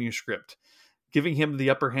the manuscript, giving him the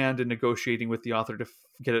upper hand in negotiating with the author to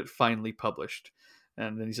get it finally published.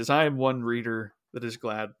 And then he says, I am one reader that is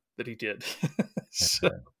glad that he did. So,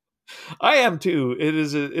 I am too. It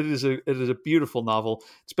is a beautiful novel.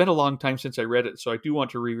 It's been a long time since I read it, so I do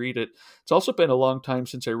want to reread it. It's also been a long time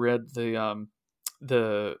since I read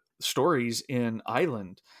the stories in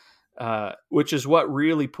Island, which is what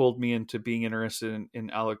really pulled me into being interested in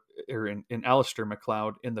Alistair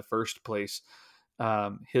MacLeod in the first place.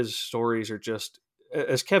 His stories are just,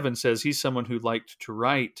 as Kevin says, he's someone who liked to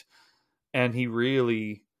write, and he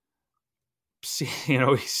really, he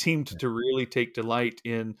seemed to really take delight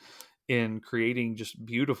in creating just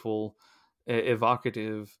beautiful,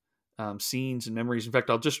 evocative scenes and memories. In fact,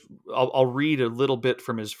 I'll read a little bit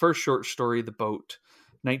from his first short story, The Boat,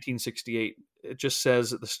 1968. It just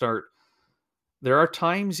says at the start, there are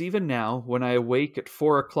times even now when I awake at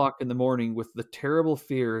 4 o'clock in the morning with the terrible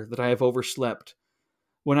fear that I have overslept,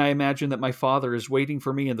 when I imagine that my father is waiting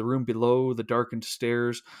for me in the room below the darkened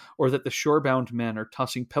stairs, or that the shore-bound men are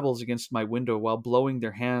tossing pebbles against my window while blowing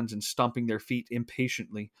their hands and stomping their feet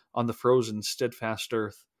impatiently on the frozen, steadfast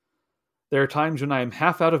earth. There are times when I am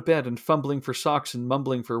half out of bed and fumbling for socks and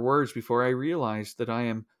mumbling for words before I realize that I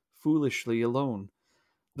am foolishly alone,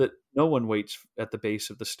 that no one waits at the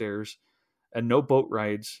base of the stairs, and no boat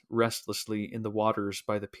rides restlessly in the waters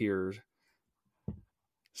by the piers.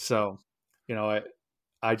 So, you know,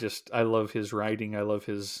 I love his writing. I love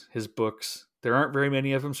his books. There aren't very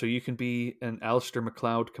many of them, so you can be an Alistair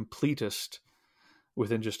MacLeod completist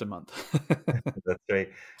within just a month. That's right.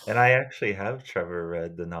 And I actually have Trevor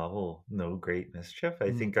read the novel No Great Mischief. I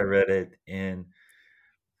Mm. think I read it in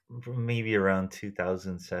maybe around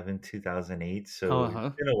 2007, 2008. Oh, So it's uh-huh.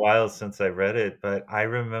 been a while since I read it, but I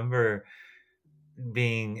remember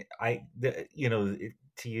being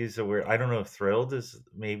to use the word, I don't know if thrilled is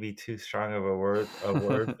maybe too strong of a word,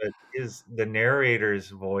 but is the narrator's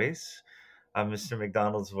voice, Mr.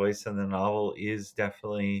 McDonald's voice in the novel is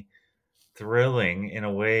definitely thrilling in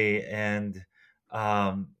a way, and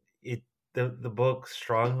it the book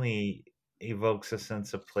strongly evokes a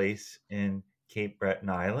sense of place in Cape Breton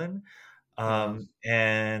Island. Yeah.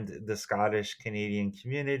 and the Scottish Canadian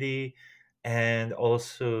community, and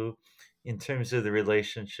also in terms of the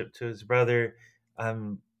relationship to his brother.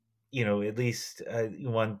 Um, at least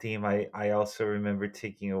one theme I also remember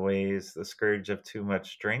taking away is the scourge of too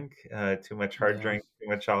much drink, too much hard Yeah. drink, too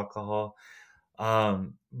much alcohol.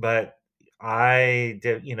 But I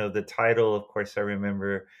did, the title, of course, I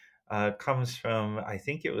remember comes from, I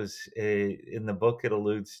think it was in the book, it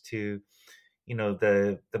alludes to,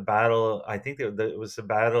 the battle. I think it was the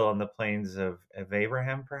battle on the plains of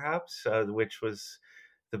Abraham, perhaps, which was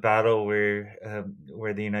the battle where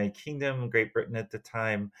the United Kingdom, Great Britain at the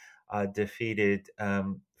time, defeated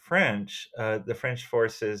the French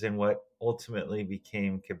forces in what ultimately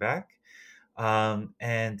became Quebec.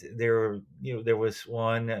 And there was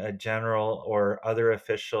one general or other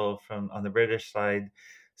official from on the British side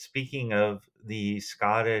speaking of the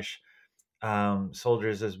Scottish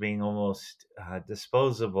soldiers as being almost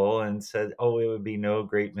disposable, and said, "Oh, it would be no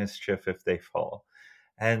great mischief if they fall."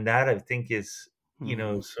 And that, I think, is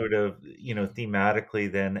Hmm. sort of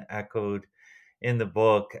thematically then echoed in the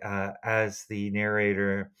book, as the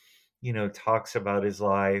narrator talks about his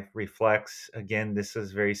life, reflects. Again, this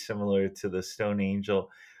is very similar to the Stone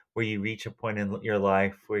Angel, where you reach a point in your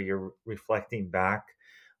life where you're reflecting back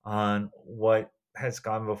on what has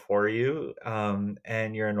gone before you,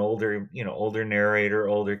 and you're an older narrator,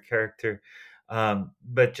 older character,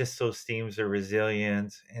 but just those themes of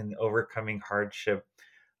resilience and overcoming hardship.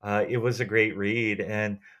 It was a great read.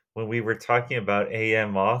 And when we were talking about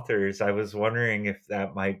AM authors, I was wondering if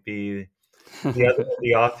that might be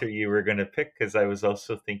the author you were going to pick, because I was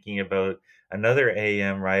also thinking about another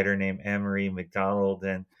AM writer named Anne-Marie MacDonald,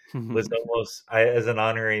 and was almost, as an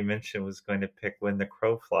honorary mention, was going to pick When the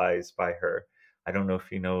Crow Flies by her. I don't know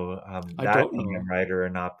if you know I that don't AM know. writer or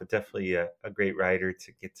not, but definitely a great writer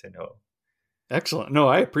to get to know. Excellent. No,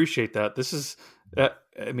 I appreciate that. This is, I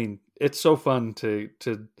mean, it's so fun to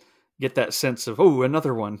get that sense of, oh,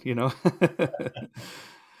 another one, you know.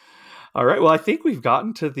 All right. Well, I think we've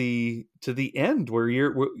gotten to the end where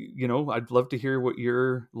you know, I'd love to hear what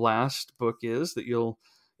your last book is that you'll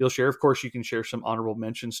share. Of course, you can share some honorable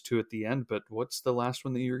mentions too at the end, but what's the last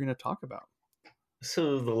one that you're going to talk about?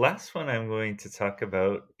 So the last one I'm going to talk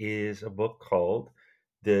about is a book called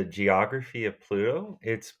The Geography of Pluto.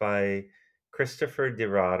 It's by Christopher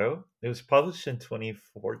DeRado. It was published in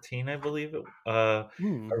 2014, I believe.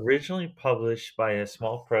 Hmm. Originally published by a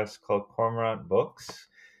small press called Cormorant Books.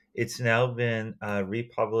 It's now been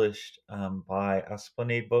republished by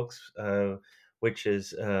Esplanade Books, which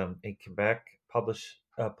is a Quebec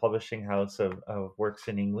publishing house of works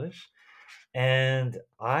in English. And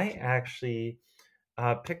I actually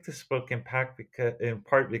picked this book in part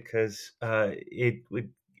because it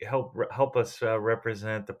would help us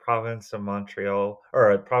represent the province of Montreal,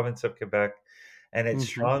 or province of Quebec, and it Hmm.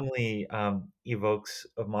 strongly evokes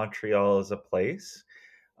of Montreal as a place.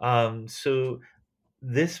 So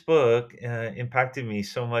this book impacted me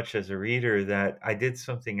so much as a reader that I did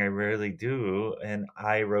something I rarely do, and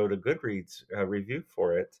I wrote a Goodreads review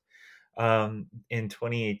for it in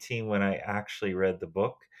 2018 when I actually read the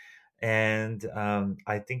book. And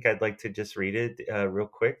I think I'd like to just read it real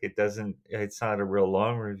quick. It's not a real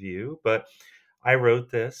long review, but I wrote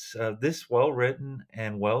this. This well written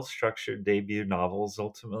and well structured debut novel is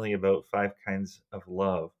ultimately about five kinds of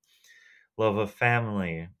love: love of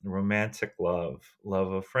family, romantic love,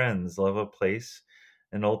 love of friends, love of place,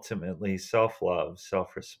 and ultimately self love,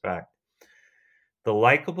 self respect. The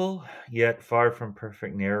likable yet far from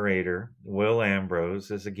perfect narrator, Will Ambrose,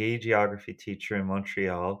 is a gay geography teacher in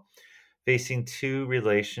Montreal facing two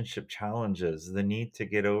relationship challenges: the need to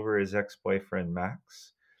get over his ex boyfriend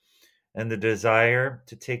Max, and the desire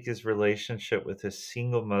to take his relationship with his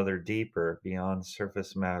single mother deeper beyond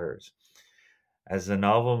surface matters. As the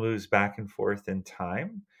novel moves back and forth in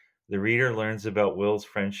time, the reader learns about Will's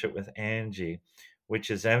friendship with Angie,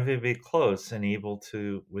 which is enviably close and able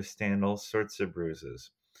to withstand all sorts of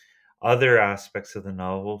bruises. Other aspects of the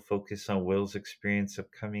novel focus on Will's experience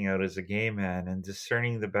of coming out as a gay man and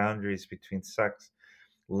discerning the boundaries between sex,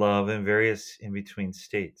 love, and various in between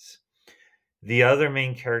states. The other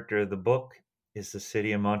main character of the book is the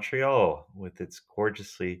city of Montreal, with its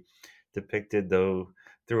gorgeously depicted, though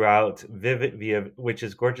throughout vivid via which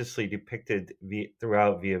is gorgeously depicted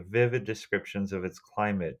throughout via vivid descriptions of its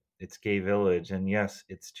climate, its gay village, and yes,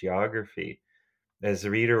 its geography. As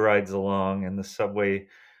the reader rides along on the subway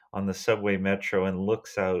metro and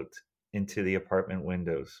looks out into the apartment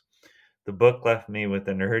windows. The book left me with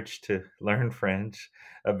an urge to learn French,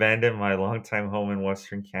 abandon my longtime home in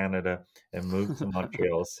Western Canada, and move to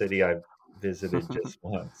Montreal, a city I've visited just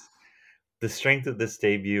once. The strength of this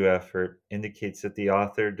debut effort indicates that the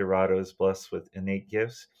author, Dorado, is blessed with innate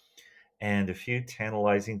gifts, and a few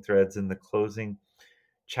tantalizing threads in the closing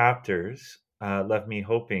chapters left me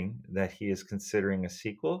hoping that he is considering a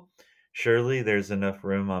sequel. Surely there's enough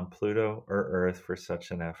room on Pluto or Earth for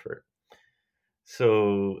such an effort.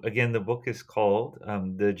 So, again, the book is called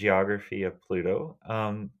The Geography of Pluto.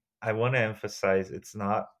 I want to emphasize it's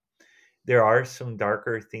not, there are some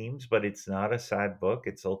darker themes, but it's not a sad book.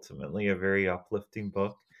 It's ultimately a very uplifting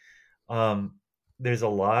book. Um, there's a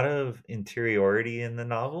lot of interiority in the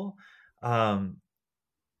novel. Um,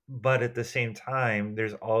 but at the same time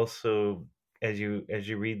there's also, as you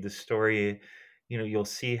read the story, you'll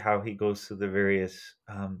see how he goes to the various,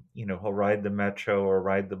 he'll ride the metro or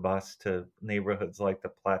ride the bus to neighborhoods like the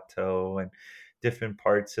Plateau and different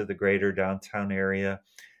parts of the greater downtown area.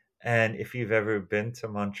 And if you've ever been to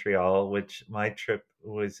Montreal, which my trip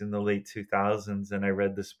was in the late 2000s, and I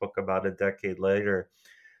read this book about a decade later,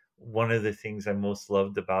 one of the things I most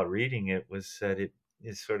loved about reading it was that it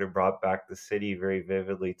sort of brought back the city very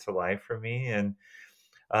vividly to life for me. And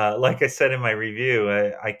like I said in my review,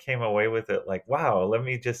 I came away with it like, wow, let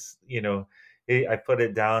me just, I put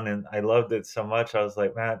it down and I loved it so much. I was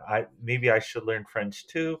like, man, maybe I should learn French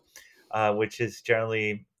too, which is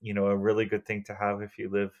generally, a really good thing to have if you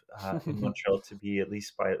live in Montreal, to be at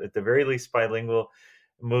the very least bilingual,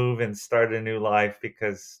 move and start a new life,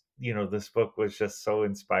 because this book was just so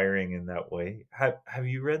inspiring in that way. Have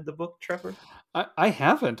you read the book, Trevor? I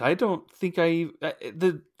haven't. I don't think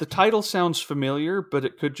the title sounds familiar, but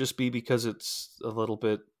it could just be because it's a little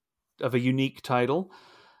bit of a unique title.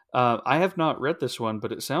 I have not read this one,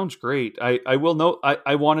 but it sounds great. I will note,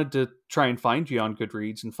 I wanted to try and find you on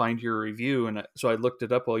Goodreads and find your review, and so I looked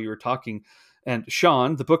it up while you were talking. And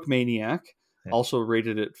Sean, the book maniac, Yeah. also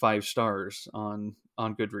rated it 5 stars on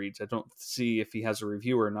Goodreads. I don't see if he has a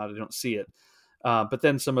review or not. I don't see it. But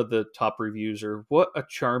then some of the top reviews are, what a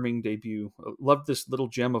charming debut. Loved this little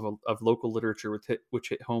gem of local literature which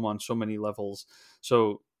hit home on so many levels.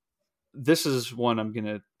 So this is one I'm going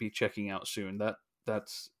to be checking out soon.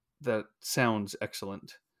 That sounds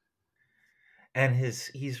excellent. And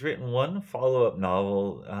he's written one follow-up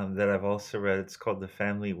novel that I've also read. It's called The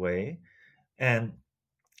Family Way. And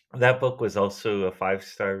that book was also a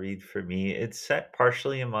 5-star read for me. It's set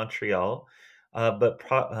partially in Montreal, but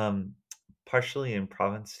partially in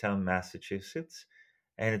Provincetown, Massachusetts.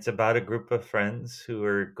 And it's about a group of friends who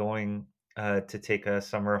are going to take a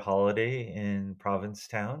summer holiday in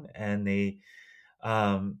Provincetown. And they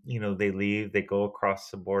leave, they go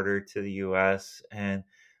across the border to the US. And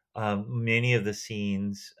many of the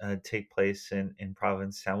scenes take place in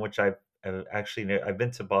Provincetown, which I've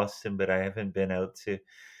been to Boston, but I haven't been out to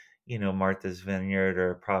Martha's Vineyard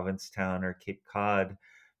or Provincetown or Cape Cod.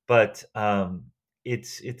 But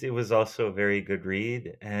it was also a very good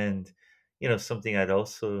read, and something I'd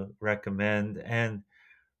also recommend. And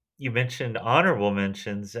you mentioned honorable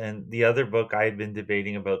mentions, and the other book I had been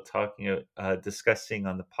debating about discussing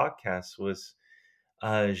on the podcast was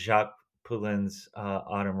Jacques Poulin's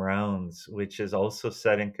Autumn Rounds, which is also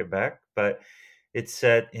set in Quebec, but it's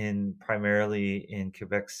set in primarily in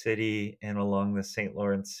Quebec City and along the St.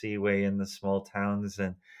 Lawrence Seaway in the small towns.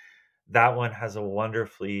 And that one has a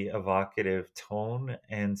wonderfully evocative tone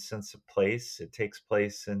and sense of place. It takes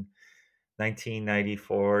place in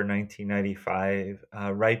 1994, 1995,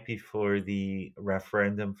 right before the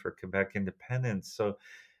referendum for Quebec independence. So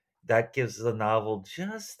that gives the novel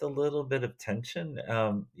just a little bit of tension.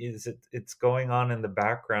 It's going on in the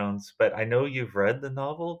backgrounds, but I know you've read the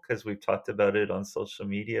novel because we've talked about it on social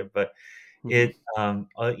media. But it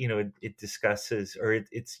discusses, or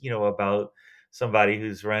it's about somebody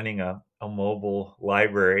who's running a mobile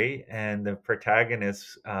library, and the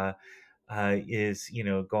protagonist is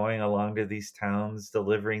going along to these towns,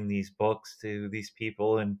 delivering these books to these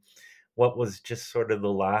people, and what was just sort of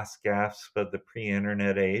the last gasp of the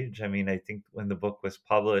pre-internet age. I mean, I think when the book was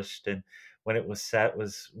published and when it was set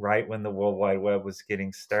was right when the World Wide Web was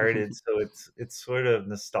getting started. So it's sort of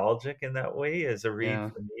nostalgic in that way as a read Yeah.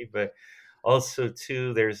 for me. But also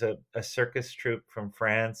too, there's a circus troupe from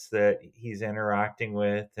France that he's interacting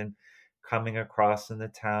with and coming across in the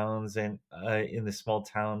towns and in the small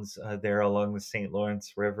towns there along the St.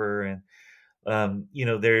 Lawrence River. And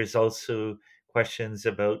there's also questions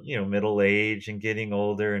about middle age and getting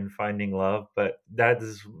older and finding love. But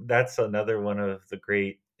that's another one of the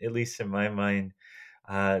great, at least in my mind,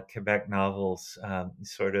 Quebec novels,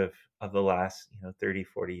 sort of the last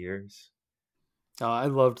 30-40 years. I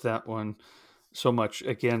loved that one so much.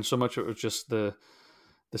 Again, so much it was just the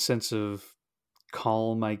sense of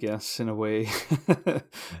calm, I guess, in a way.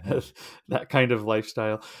 Mhm. That kind of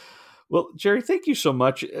lifestyle. Well, Jerry, thank you so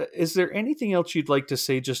much. Is there anything else you'd like to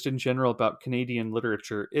say, just in general, about Canadian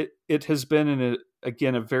literature? It has been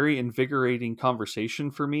again a very invigorating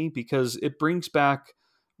conversation for me, because it brings back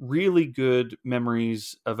really good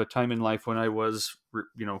memories of a time in life when I was,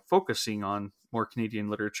 focusing on more Canadian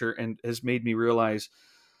literature, and has made me realize,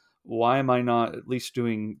 why am I not at least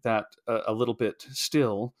doing that a little bit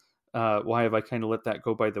still? Why have I kind of let that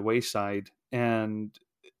go by the wayside? And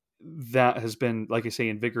that has been, like I say,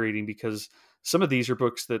 invigorating, because some of these are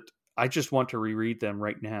books that I just want to reread them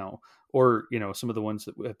right now. Or, some of the ones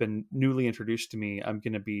that have been newly introduced to me, I'm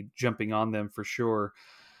going to be jumping on them for sure.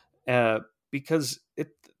 Because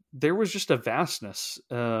there was just a vastness,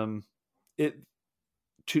 it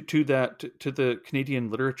to the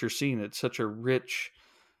Canadian literature scene. It's such a rich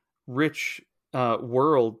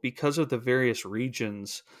world, because of the various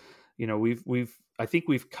regions. We've I think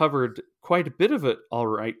we've covered quite a bit of it all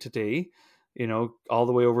right today. All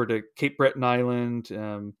the way over to Cape Breton Island.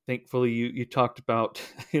 Thankfully, you talked about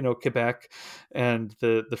Quebec and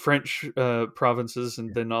the French provinces,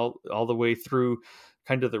 and then all the way through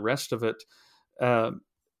kind of the rest of it. Um,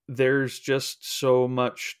 there's just so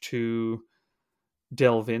much to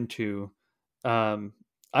delve into. Um,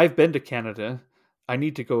 I've been to Canada. I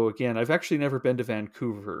need to go again. I've actually never been to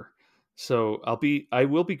Vancouver, so I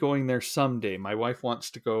will be going there someday. My wife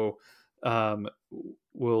wants to go. Um,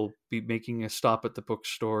 we'll be making a stop at the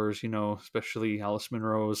bookstores, especially Alice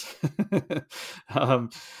Munro's, um,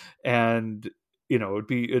 and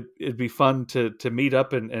it'd be fun to meet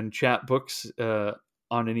up and chat books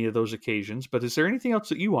on any of those occasions. But is there anything else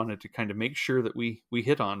that you wanted to kind of make sure that we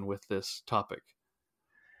hit on with this topic?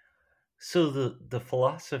 So the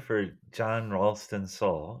philosopher John Ralston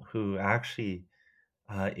Saul, who actually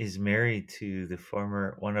is married to the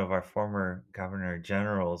former one of our former governor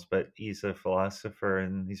generals, but he's a philosopher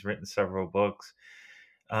and he's written several books.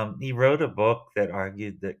 He wrote a book that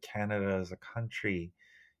argued that Canada as a country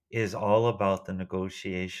is all about the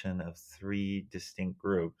negotiation of three distinct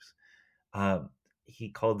groups. Um, he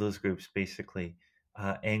called those groups basically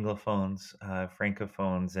Anglophones,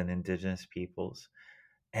 Francophones, and Indigenous peoples.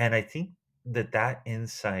 And I think that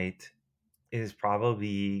insight is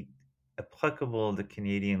probably applicable to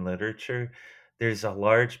Canadian literature. There's a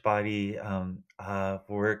large body of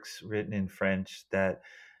works written in French that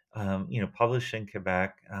published in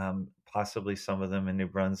Quebec, possibly some of them in New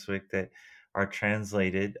Brunswick, that are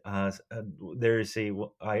translated. There's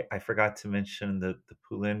I forgot to mention that the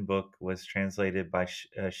Poulin book was translated by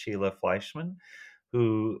Sheila Fleischman,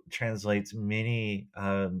 who translates many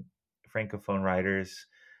Francophone writers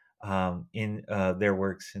in their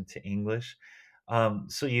works into English.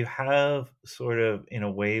 So you have sort of, in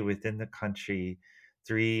a way, within the country,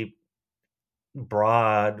 three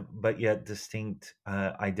broad but yet distinct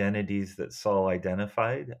identities that Saul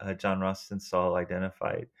identified, John Rustin Saul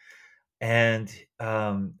identified. And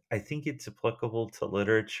I think it's applicable to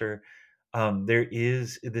literature.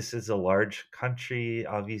 This is a large country,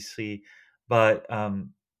 obviously, but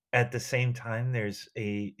at the same time,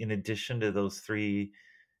 in addition to those three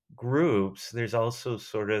groups, there's also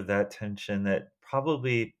sort of that tension that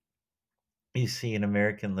probably you see in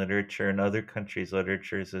American literature and other countries'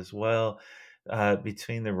 literatures as well,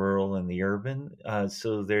 between the rural and the urban.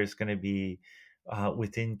 So there's going to be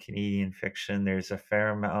within Canadian fiction, there's a fair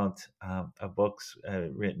amount of books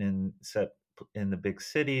written and set in the big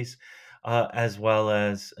cities, as well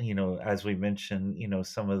as as we mentioned,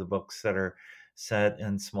 some of the books that are set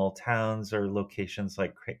in small towns or locations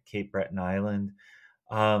like Cape Breton Island.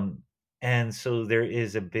 Um, and so there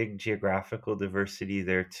is a big geographical diversity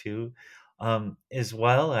there too, as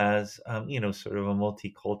well as sort of a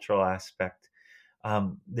multicultural aspect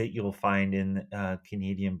that you'll find in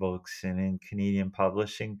Canadian books and in Canadian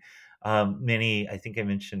publishing. I think I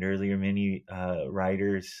mentioned earlier, many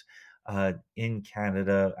writers in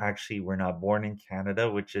Canada actually were not born in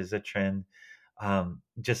Canada, which is a trend,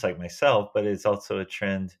 just like myself, but it's also a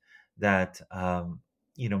trend that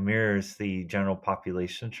mirrors the general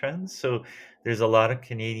population trends. So there's a lot of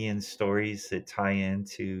Canadian stories that tie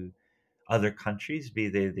into other countries, be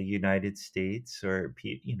they the United States or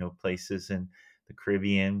places in the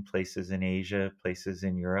Caribbean, places in Asia, places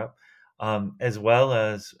in Europe, as well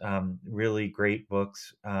as really great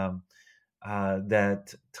books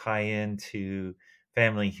that tie into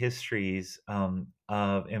family histories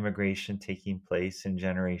of immigration taking place in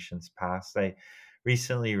generations past. I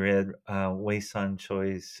recently read Wei Sun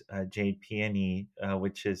Choi's Jade Peony,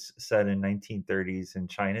 which is set in 1930s in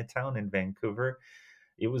Chinatown in Vancouver.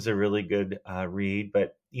 It was a really good read,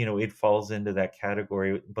 but it falls into that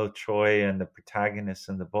category. Both Troy and the protagonist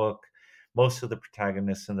in the book most of the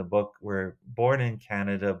protagonists in the book were born in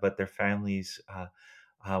Canada, but their families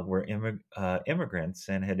were immigrants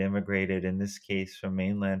and had immigrated, in this case, from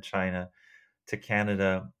mainland China to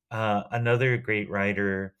Canada. Another great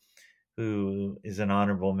writer who is an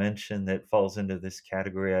honorable mention that falls into this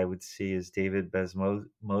category, I would see, is David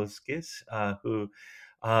Bezmosgis, who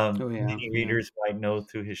Oh yeah, many yeah. readers might know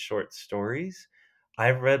through his short stories.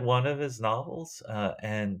 I've read one of his novels,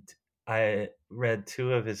 and I read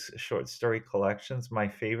two of his short story collections. My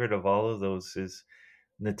favorite of all of those is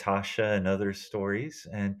Natasha and Other Stories,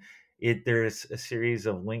 and there's a series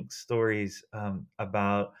of linked stories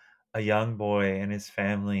about a young boy and his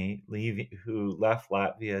family who left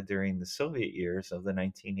Latvia during the Soviet years of the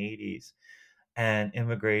 1980s and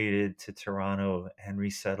immigrated to Toronto and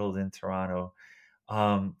resettled in Toronto.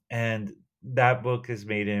 And that book has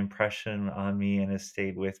made an impression on me and has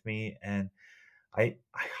stayed with me. And I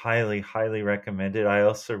highly, highly recommend it. I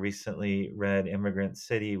also recently read Immigrant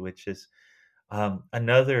City, which is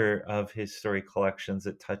another of his story collections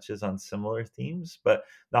that touches on similar themes, but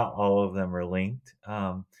not all of them are linked.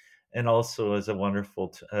 And also is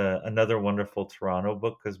another wonderful Toronto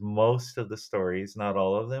book, because most of the stories, not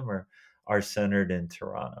all of them, are centered in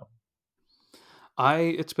Toronto.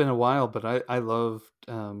 It's been a while, but I love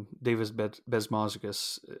David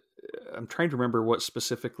Bezmosgis. I'm trying to remember what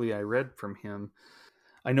specifically I read from him.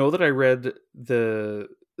 I know that I read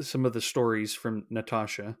some of the stories from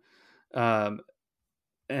Natasha, but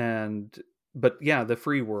yeah, The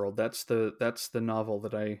Free World. That's the novel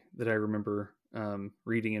that I remember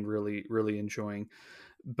reading and really, really enjoying.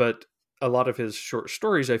 But a lot of his short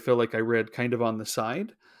stories, I feel like I read kind of on the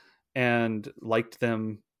side and liked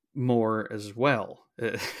them more as well.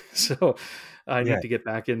 So I Yeah. need to get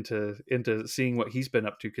back into seeing what he's been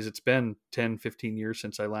up to, because it's been 10, 15 years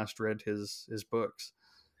since I last read his books.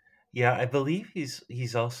 Yeah, I believe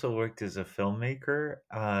he's also worked as a filmmaker,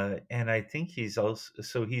 and I think he's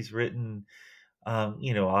written,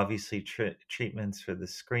 obviously treatments for the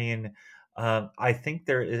screen. I think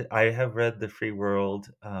I have read The Free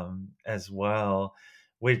World as well,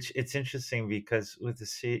 which it's interesting because with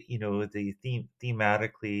with the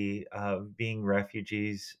thematically being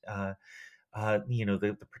refugees, the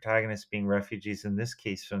protagonists being refugees in this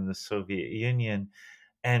case from the Soviet Union,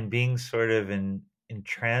 and being sort of in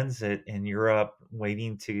transit in Europe,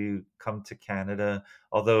 waiting to come to Canada.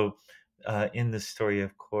 Although in the story,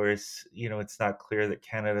 of course, it's not clear that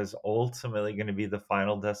Canada is ultimately going to be the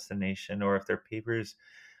final destination, or if their papers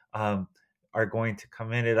um, are going to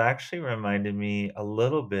come in. It actually reminded me a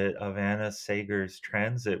little bit of Anna Sager's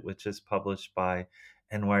Transit, which is published by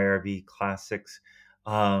NYRB Classics.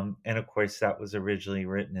 And of course, that was originally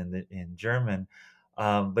written in German.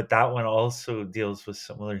 But that one also deals with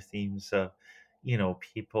similar themes of,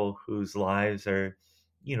 people whose lives are,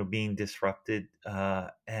 being disrupted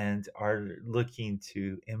and are looking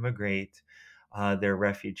to immigrate. They're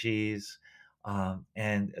refugees,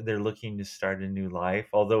 and they're looking to start a new life.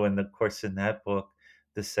 Although, in that book,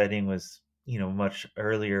 the setting was, much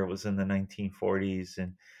earlier. It was in the 1940s,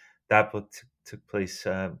 and that book took place,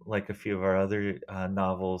 like a few of our other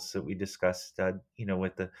novels that we discussed,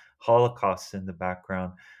 with the Holocaust in the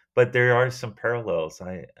background. But there are some parallels,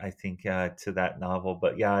 I think, to that novel.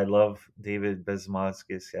 But yeah, I love David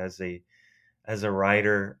Bezmosgis as a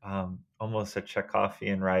writer, almost a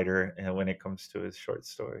Chekhovian writer, when it comes to his short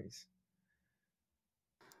stories.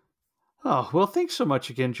 Oh, well, thanks so much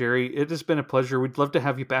again, Jerry. It has been a pleasure. We'd love to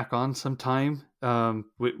have you back on sometime.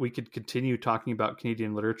 We could continue talking about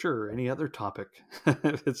Canadian literature or any other topic.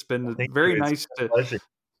 It's been Thank very you. It's nice been a to, pleasure.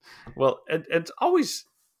 well, and it's always,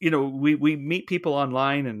 we meet people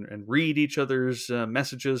online and read each other's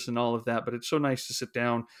messages and all of that, but it's so nice to sit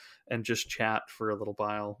down and just chat for a little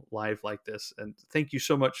while live like this. And thank you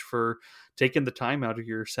so much for taking the time out of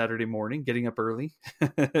your Saturday morning, getting up early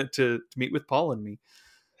to meet with Paul and me.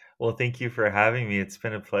 Well, thank you for having me. It's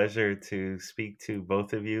been a pleasure to speak to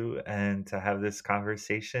both of you and to have this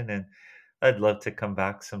conversation. And I'd love to come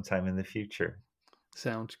back sometime in the future.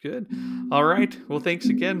 Sounds good. All right. Well, thanks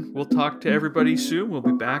again. We'll talk to everybody soon. We'll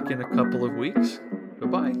be back in a couple of weeks.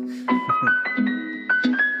 Bye-bye.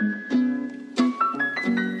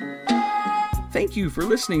 Thank you for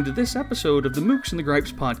listening to this episode of the Mooks and the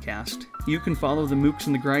Gripes podcast. You can follow the Mooks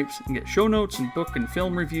and the Gripes and get show notes and book and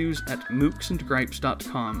film reviews at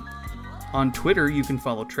mooksandgripes.com. On Twitter, you can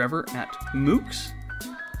follow Trevor at Mooks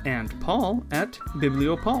and Paul at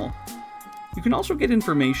BiblioPaul. You can also get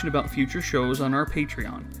information about future shows on our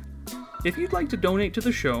Patreon. If you'd like to donate to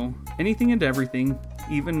the show, anything and everything,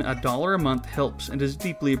 even $1 a month helps and is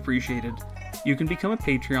deeply appreciated. You can become a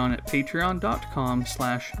Patreon at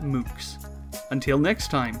patreon.com/mooks. Until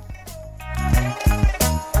next time.